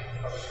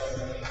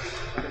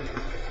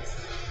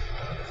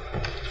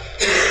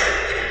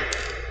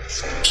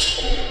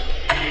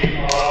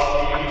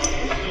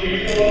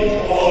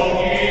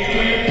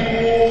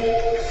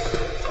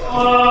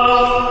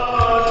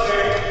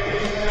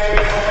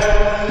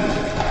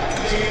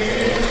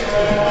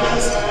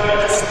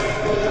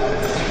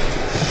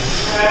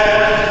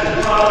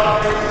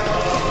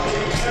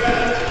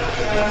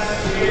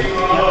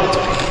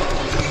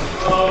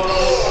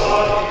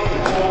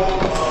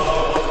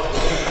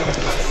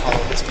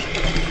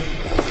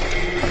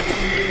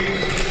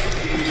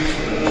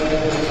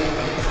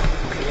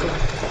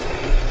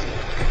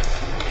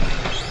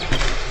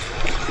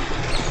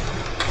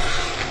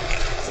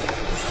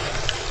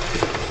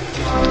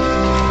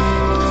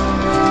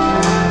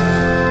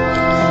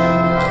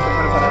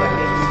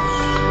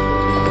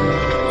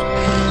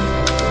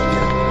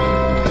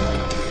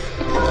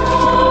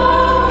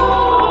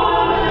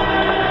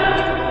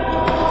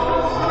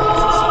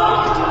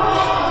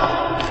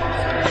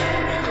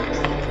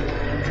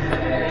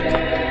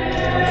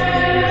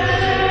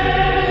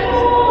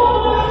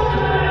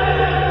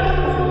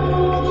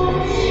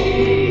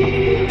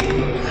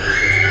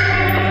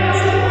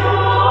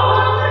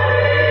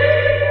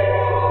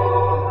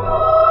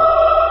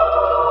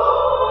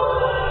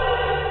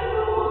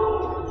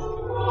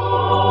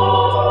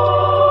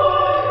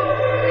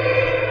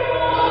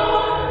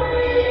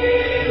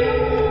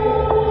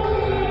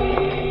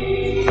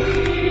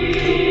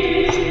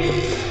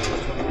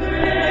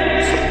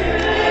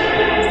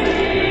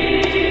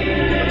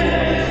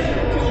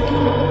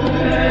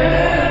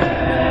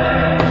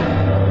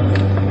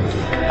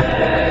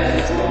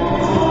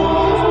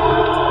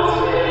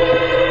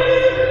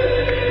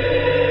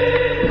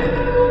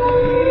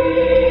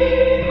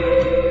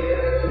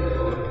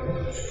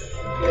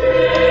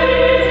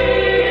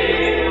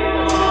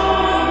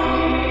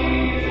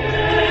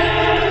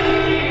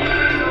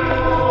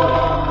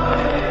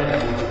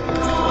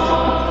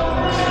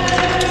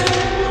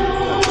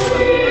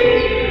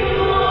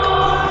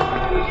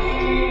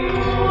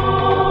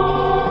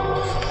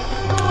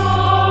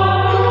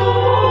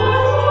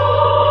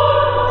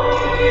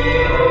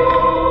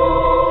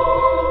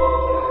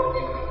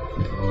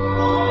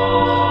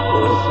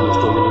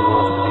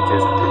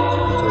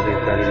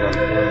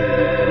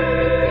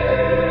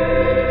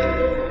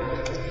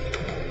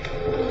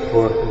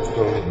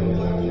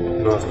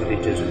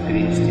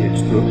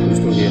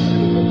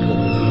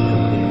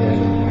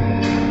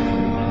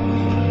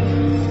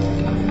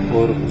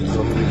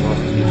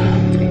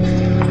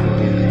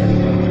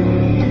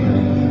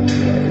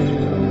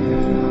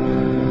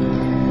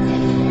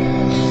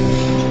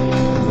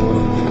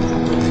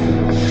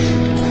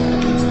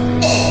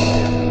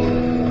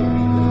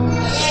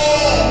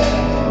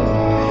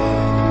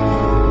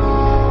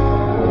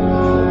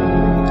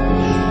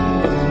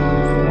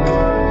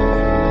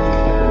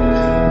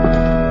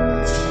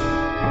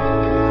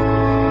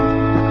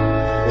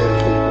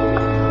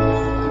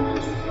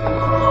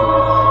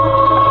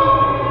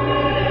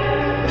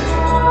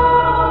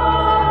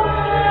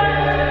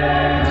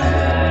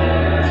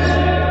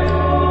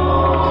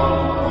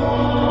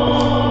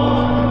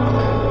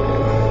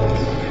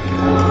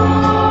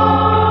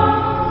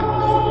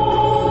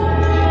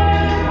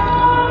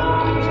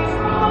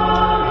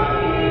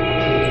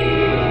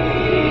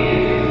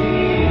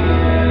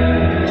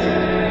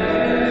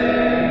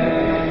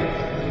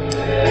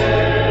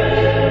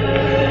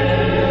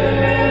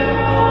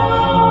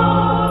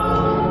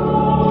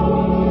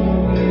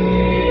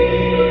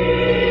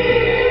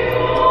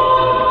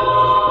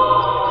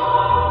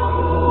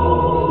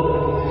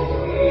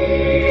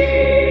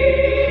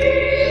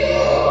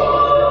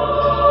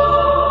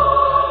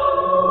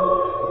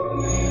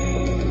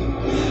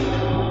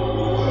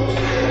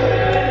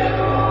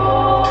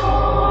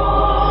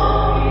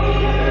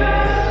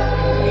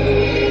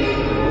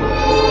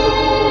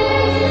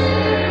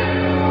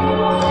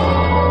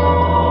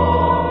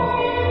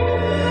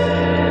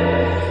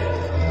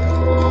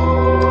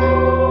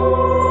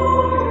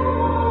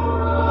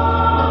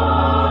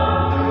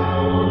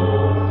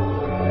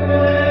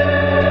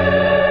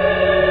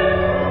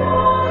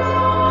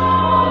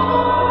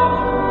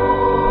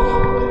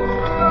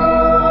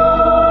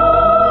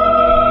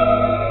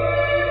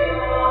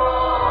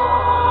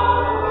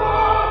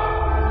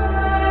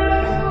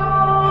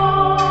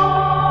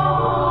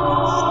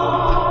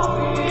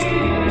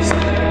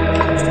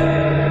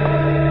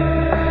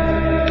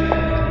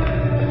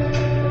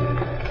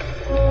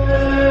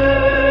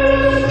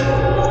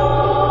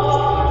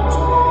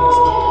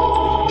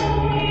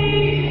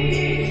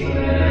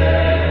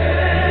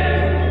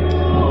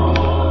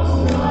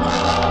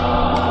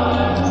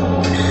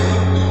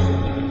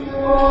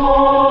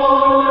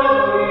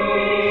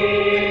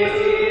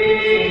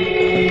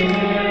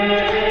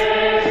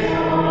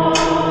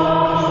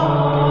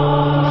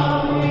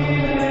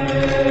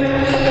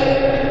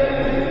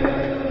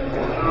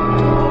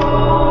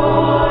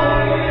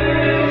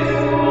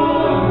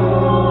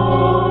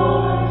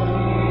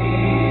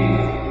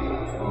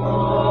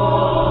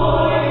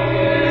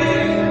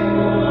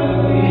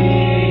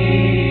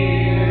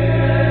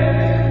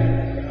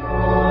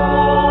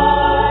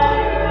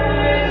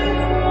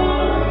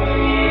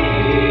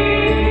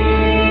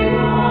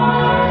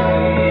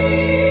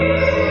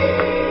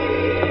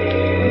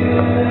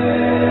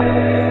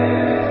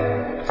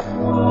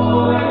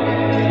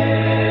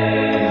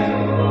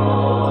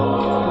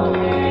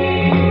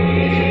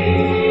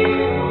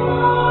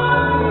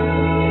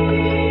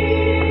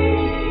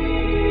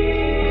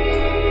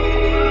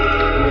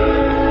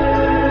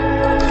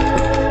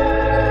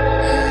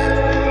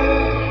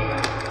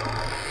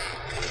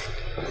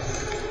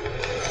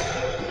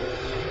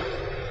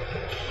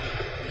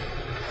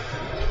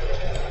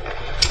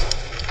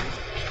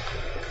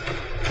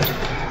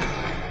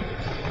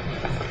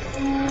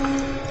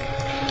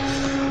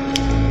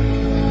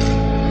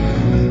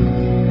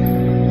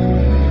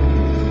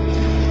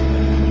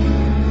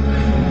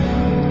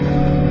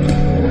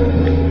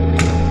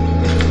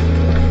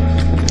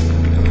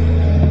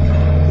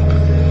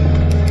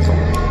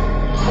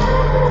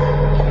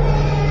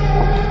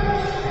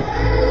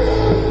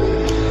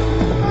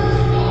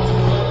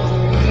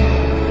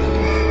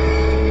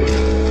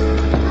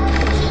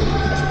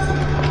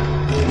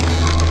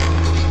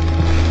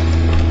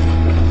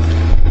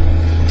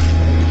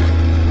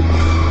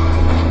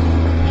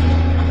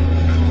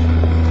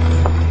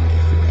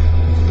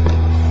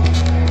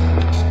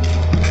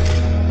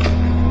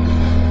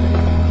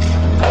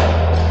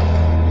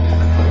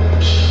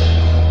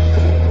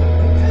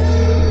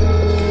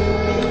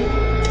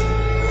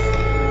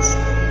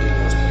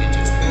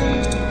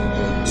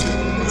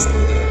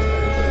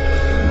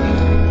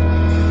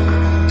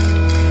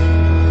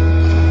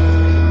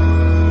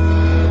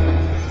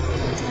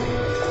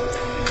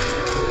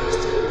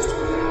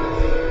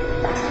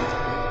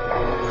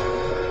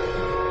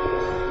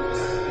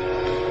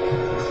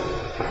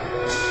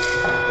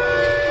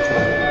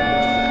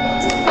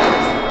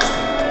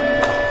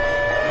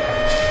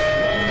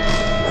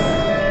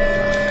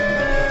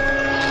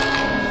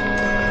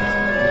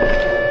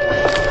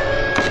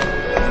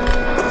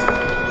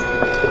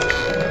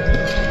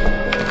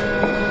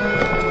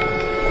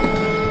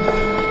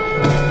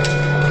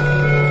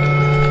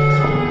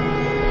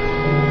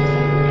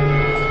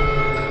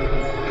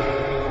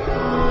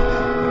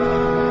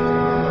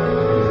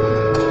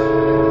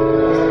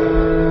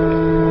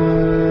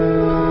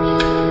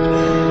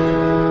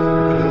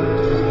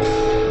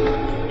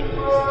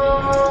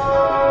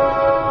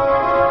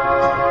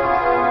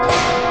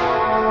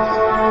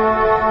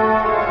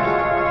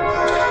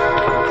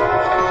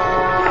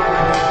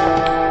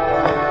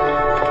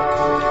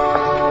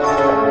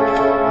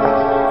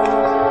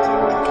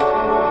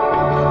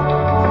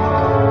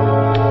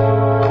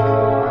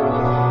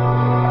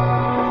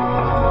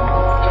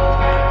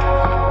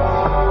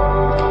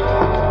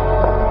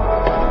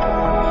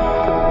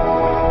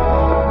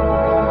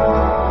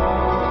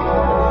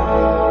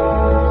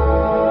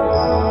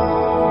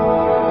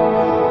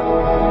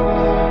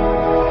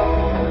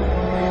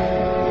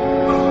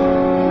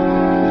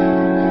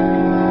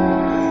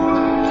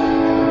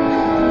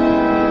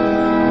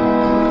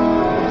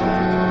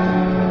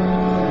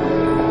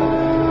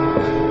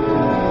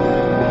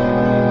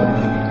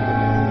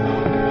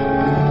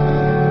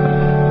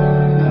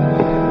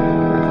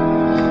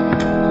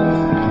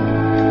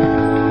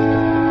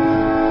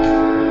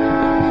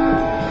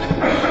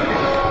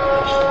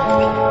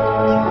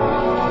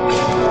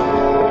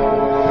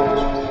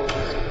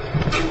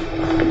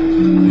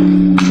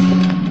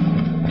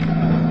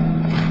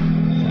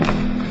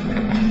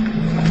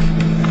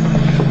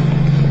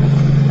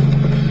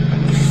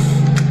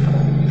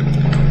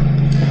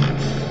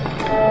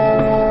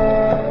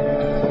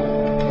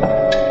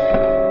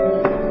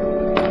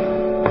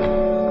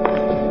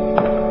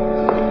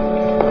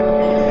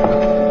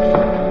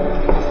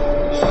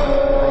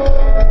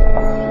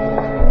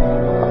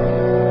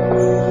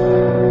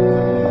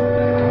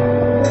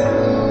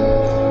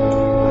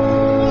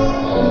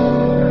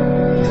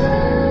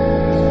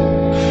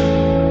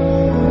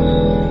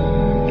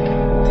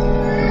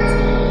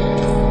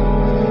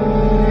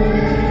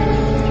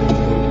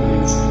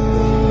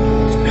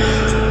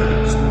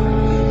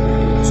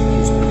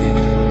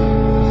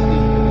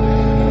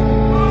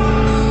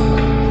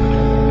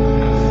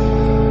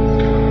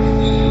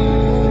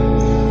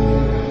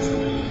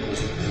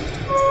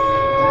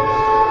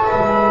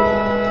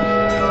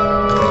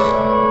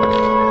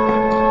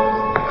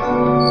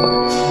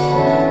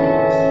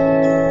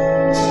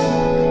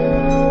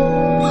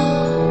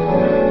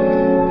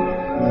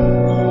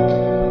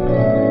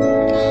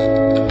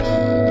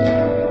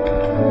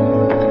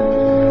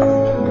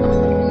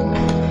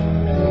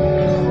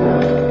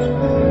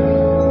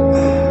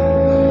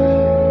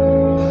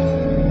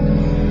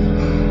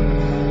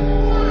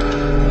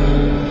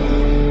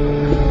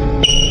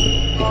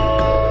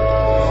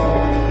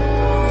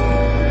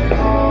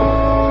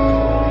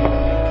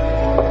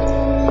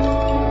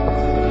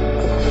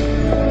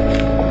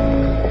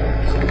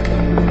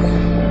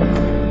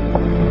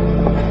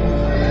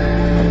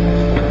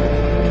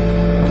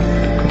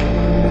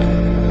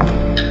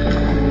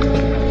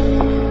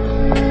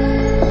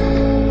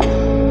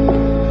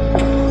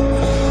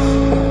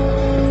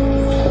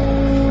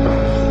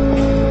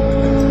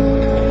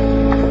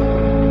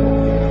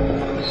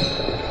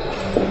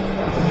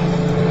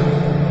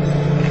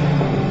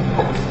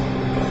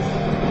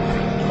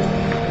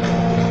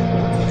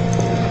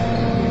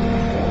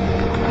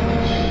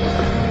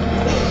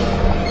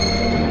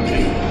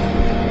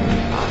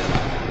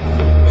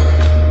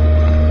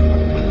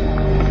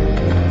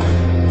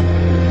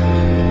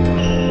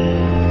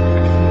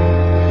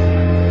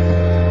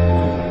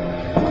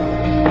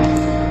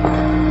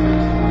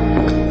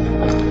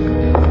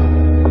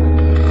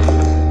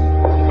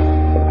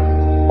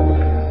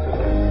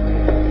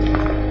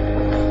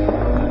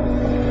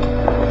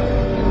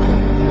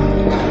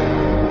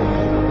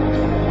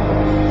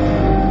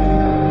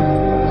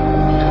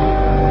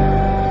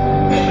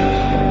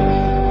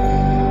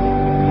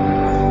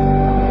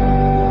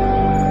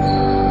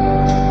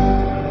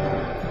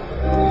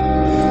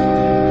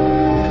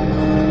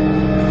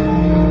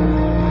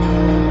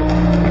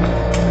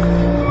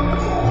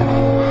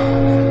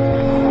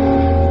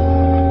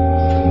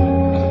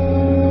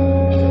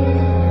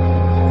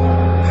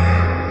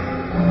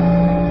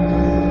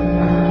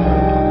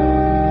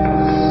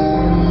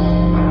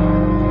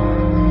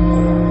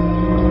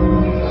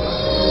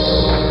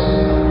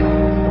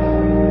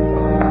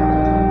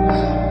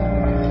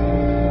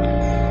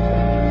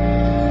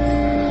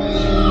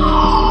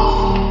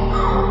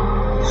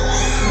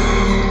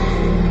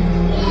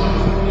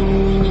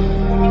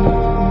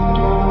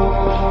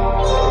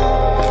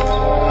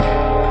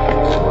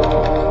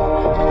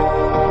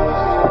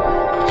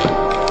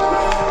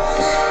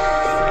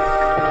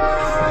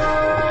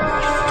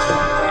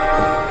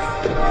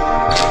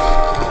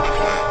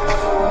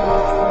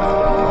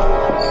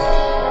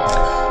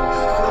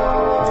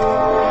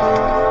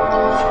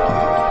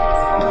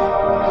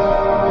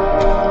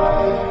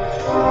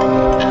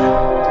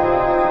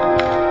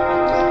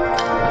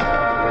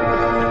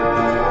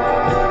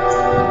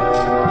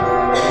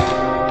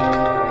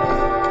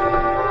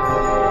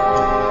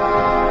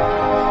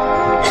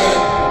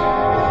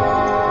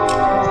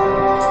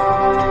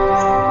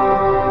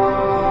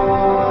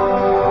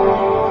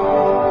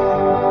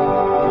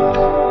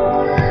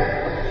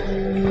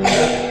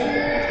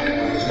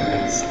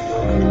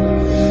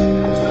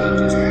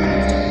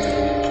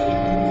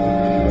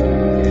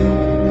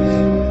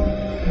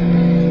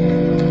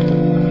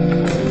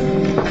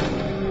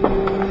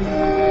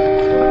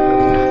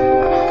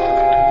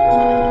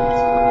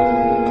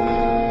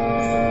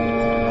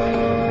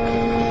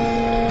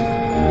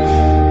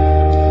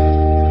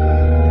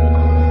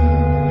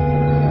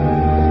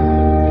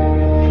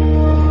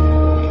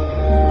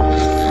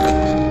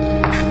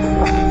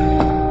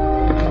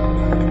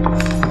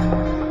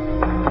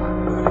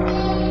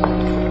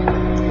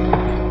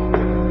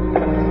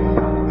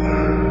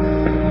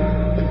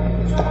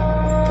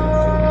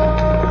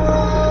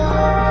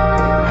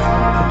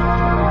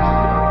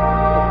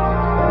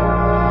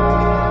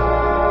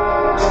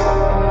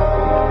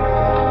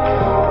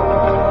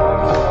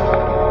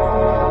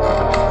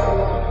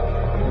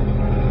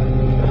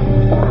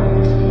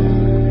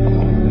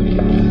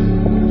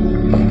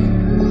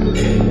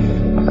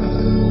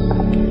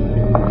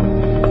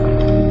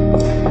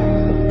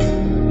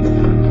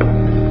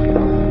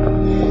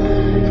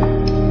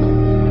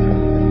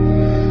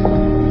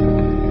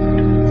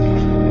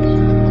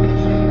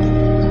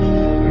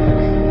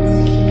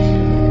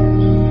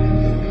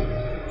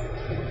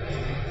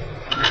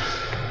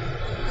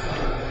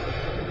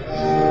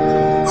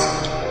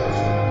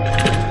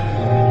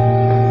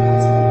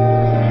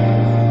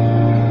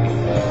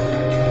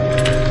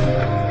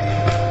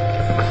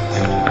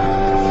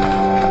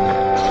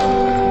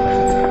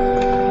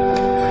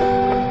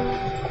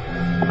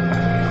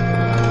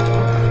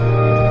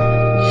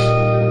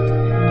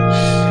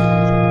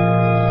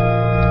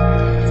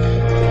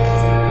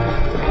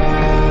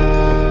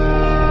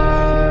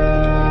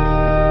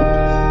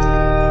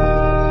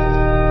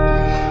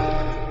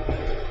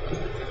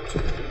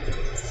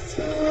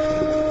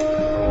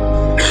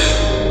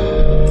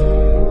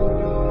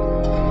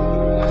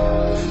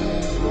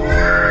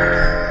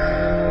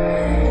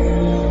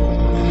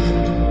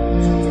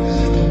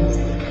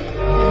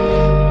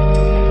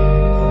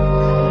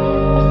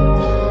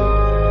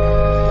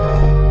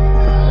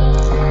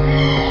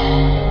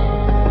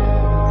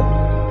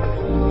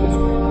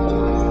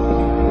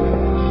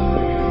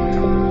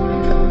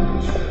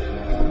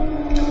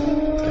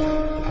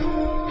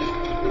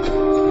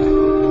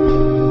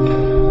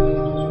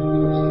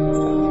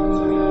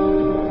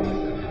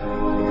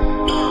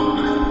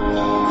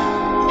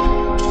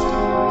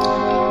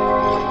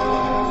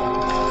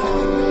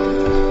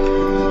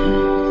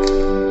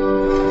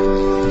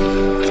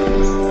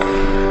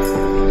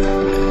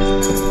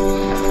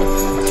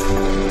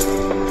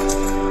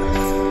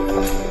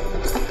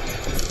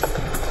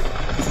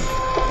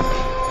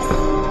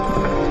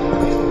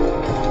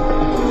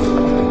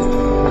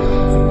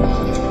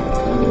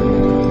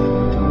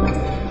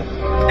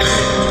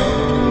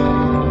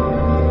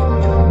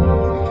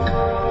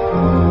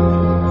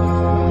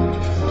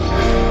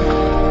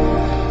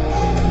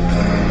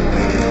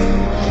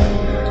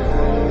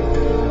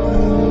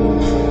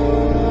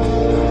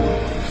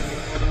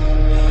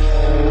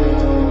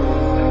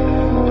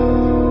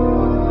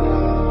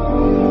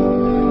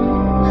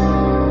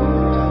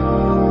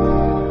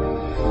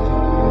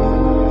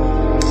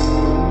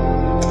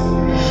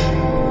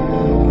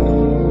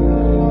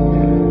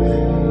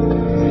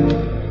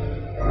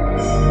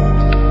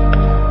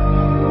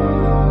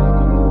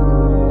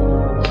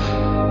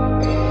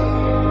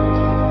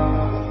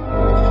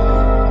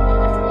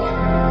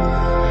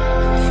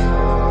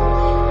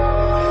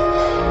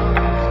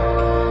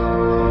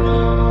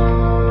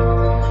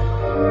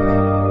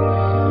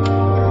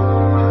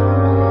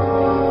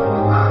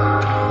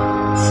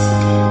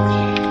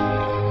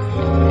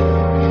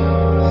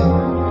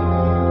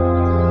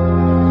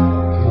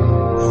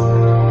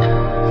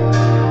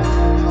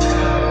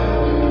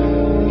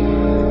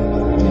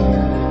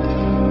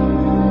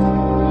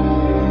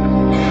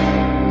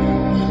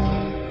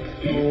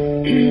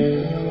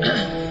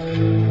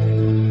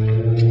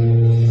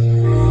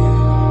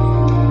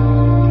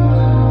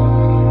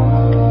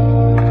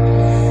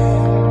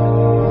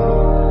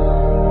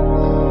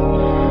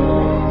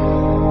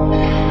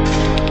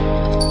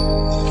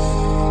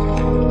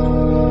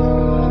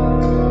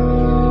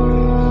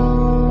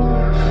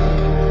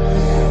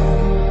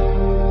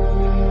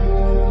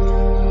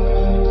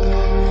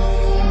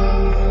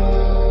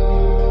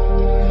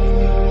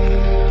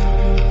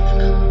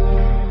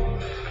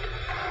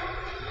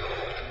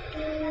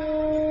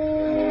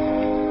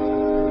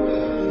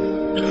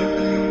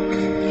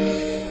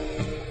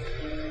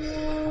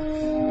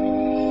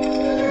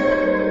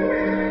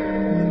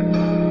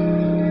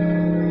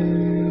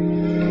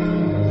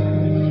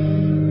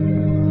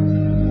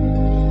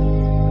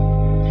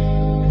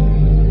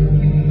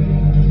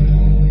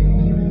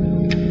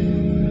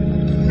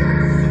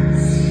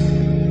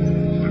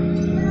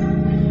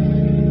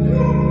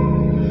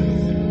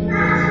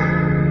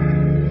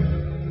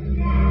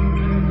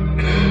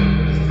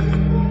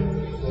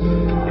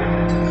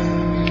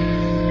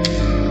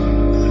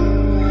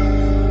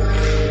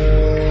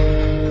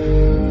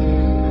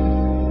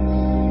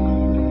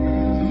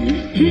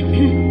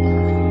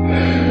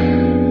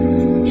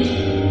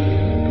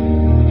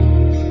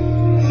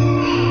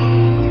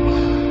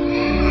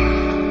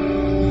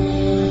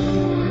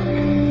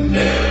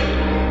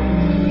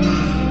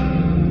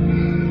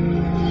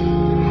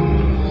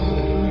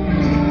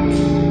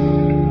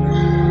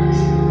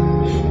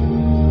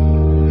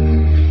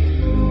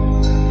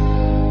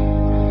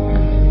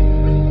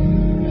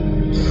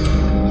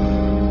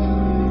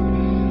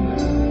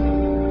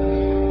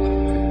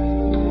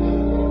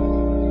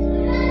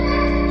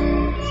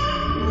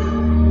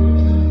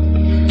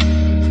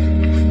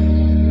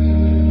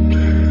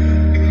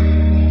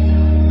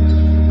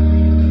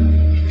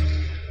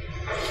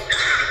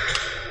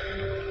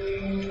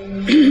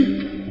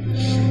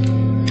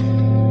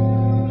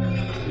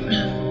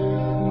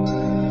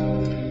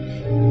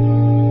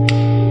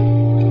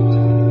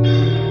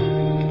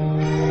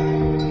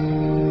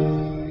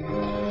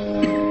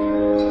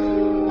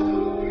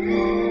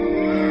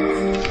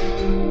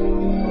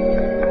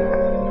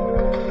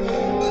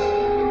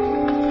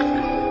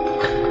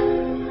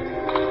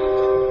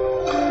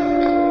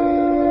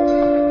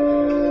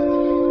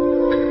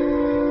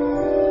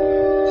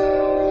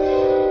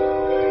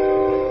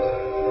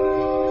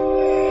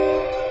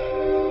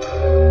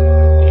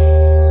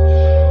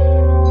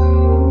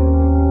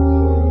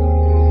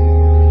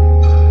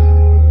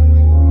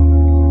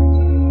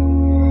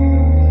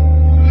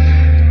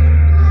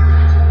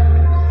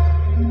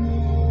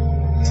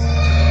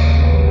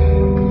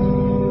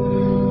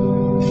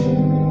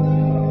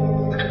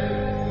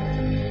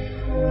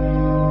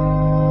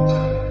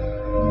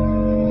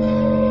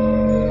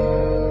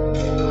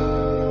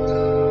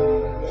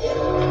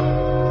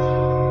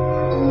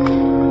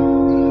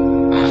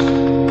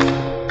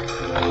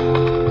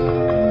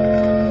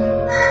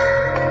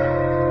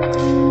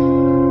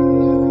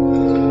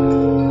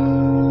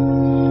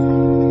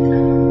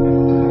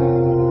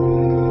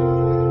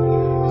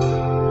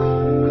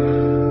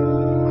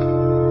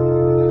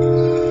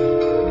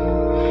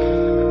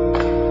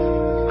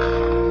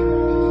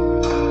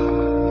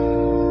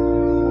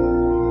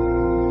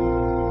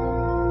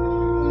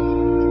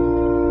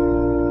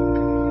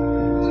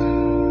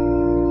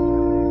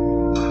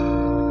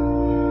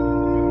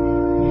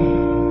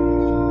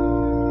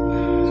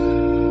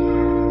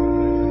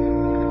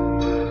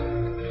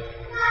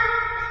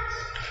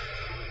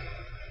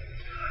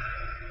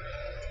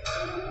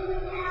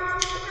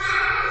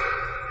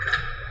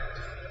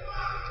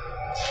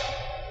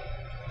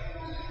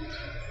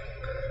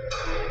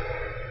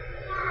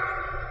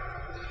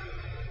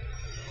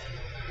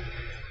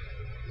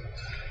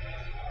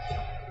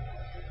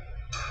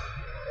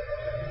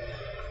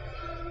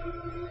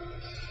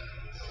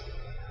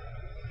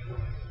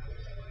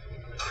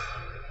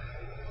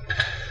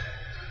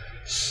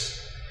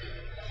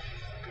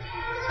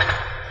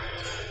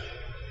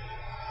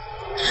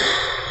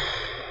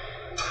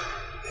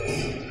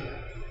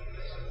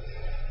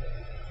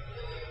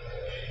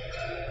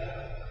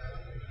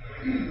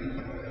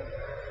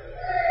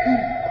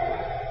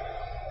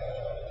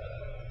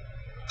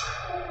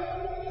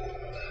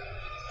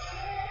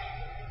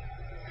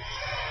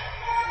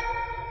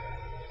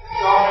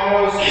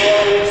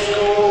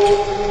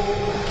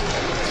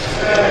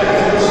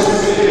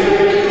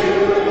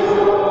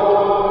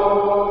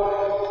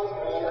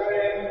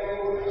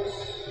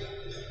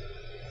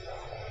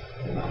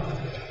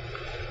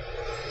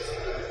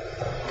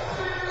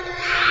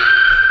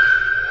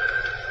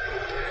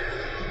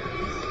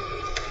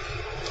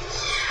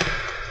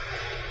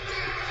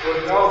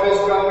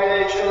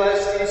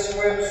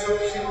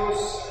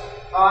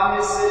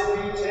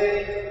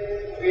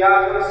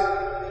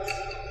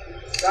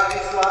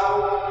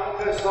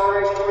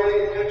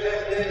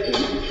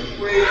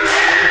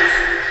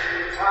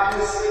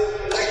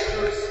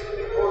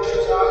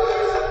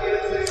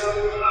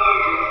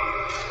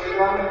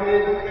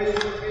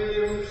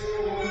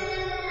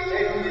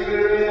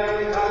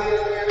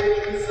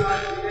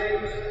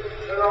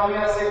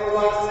 Romia secula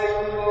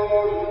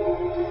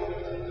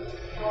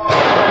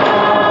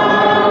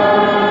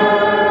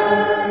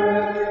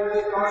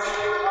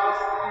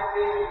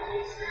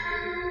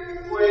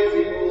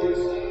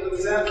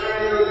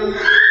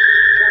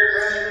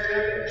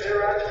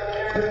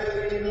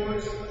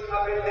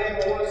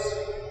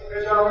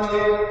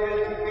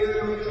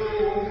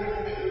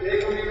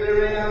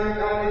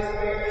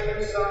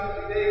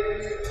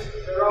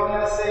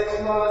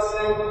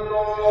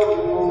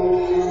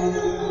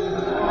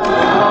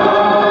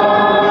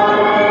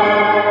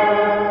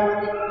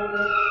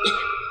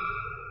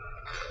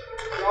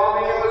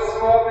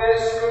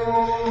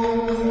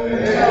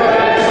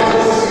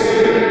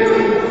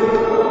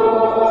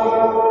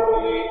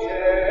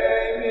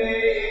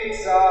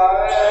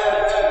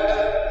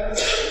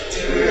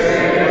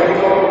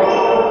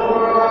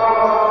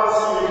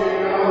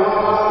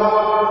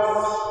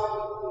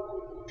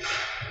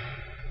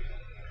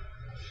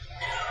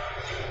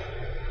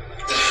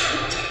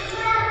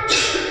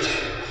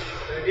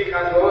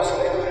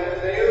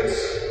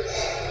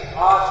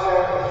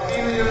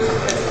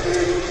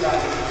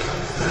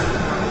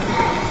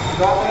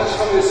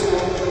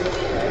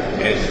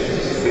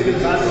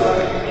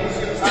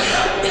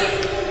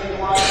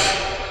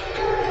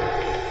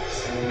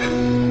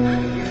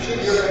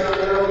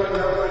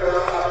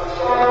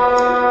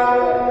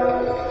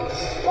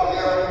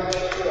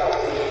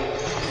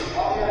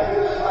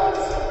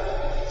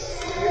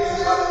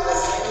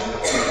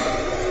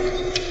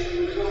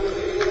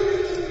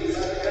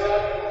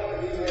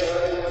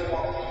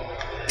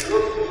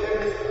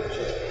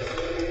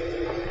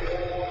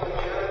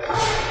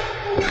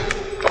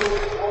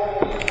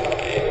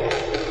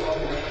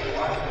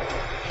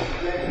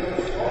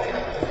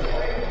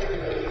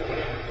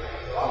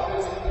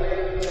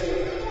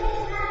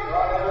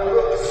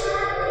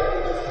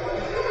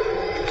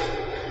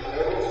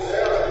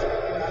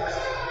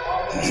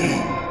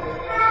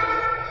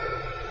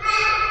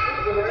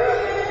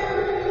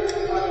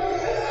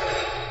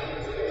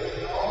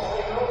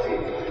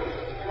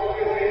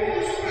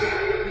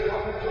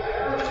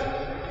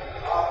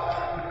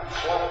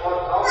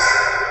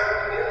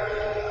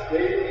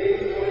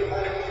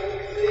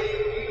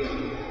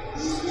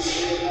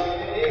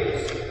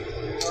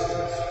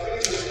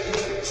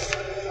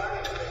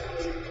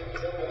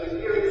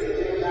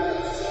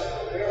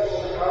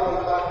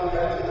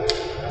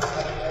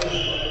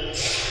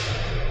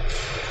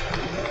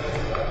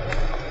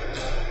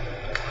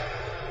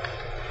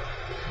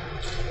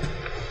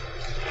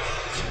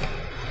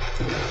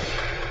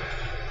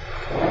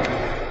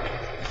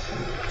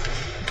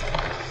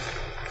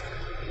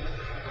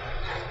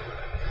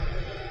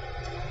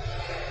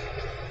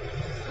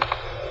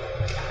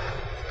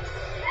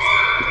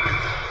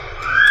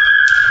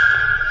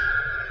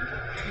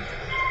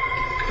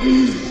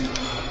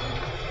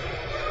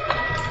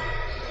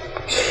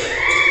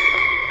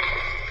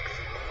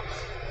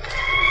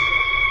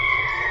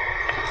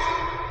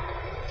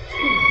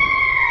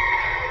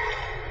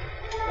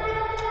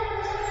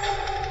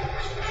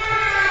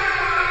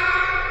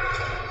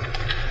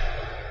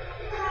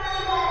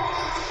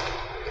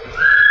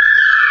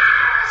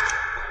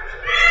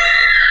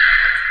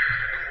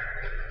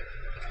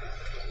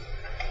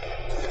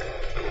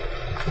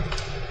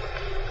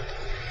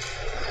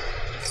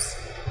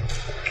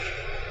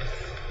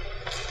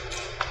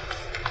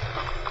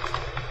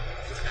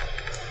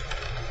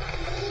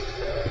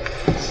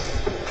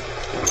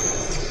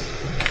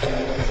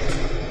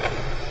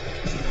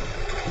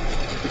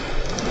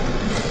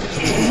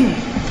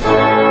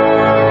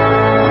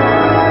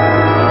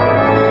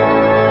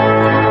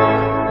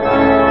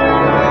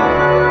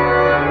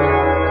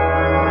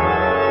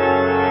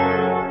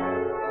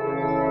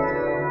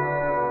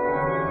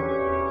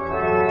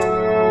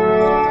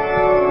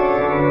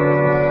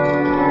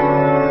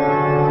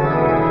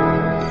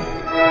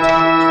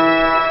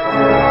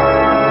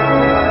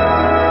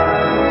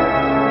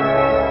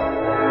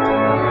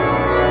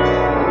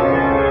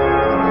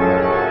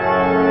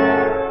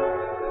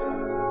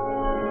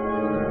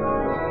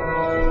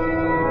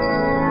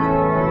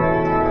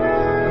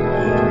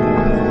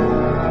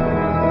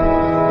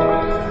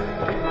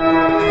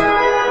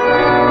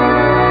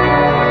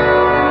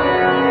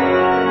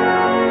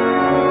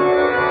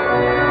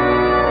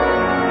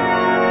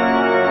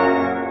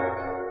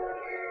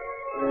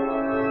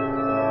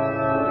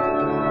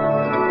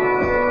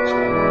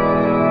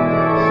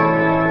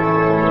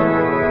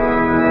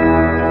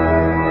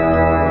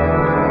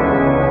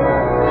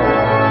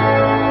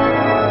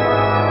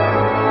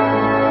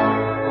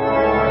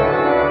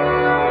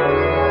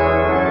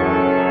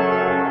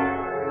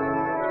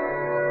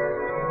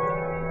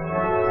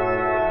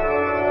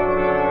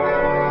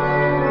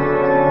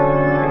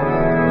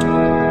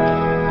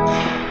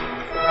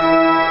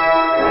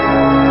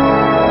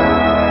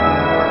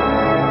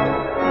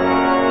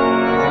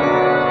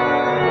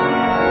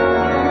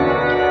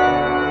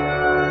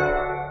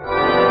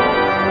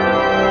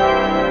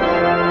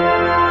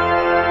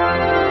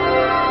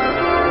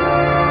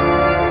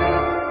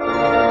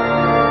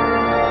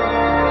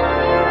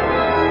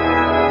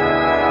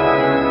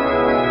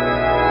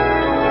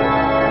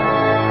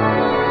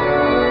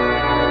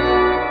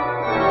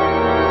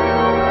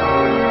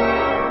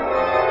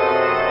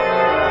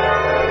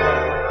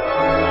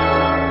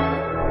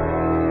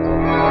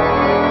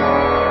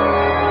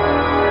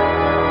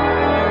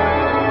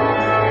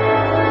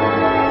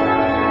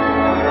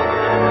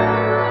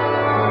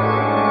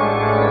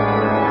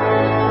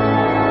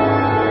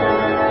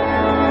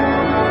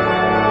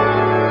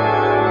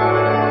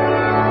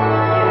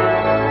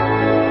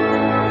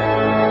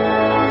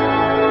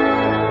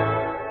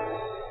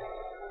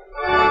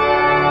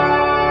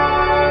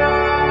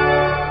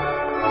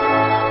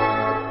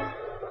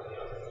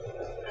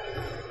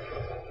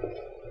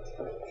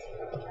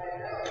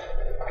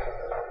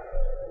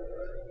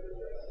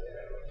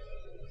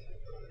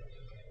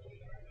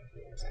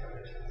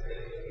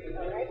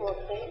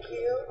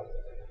you.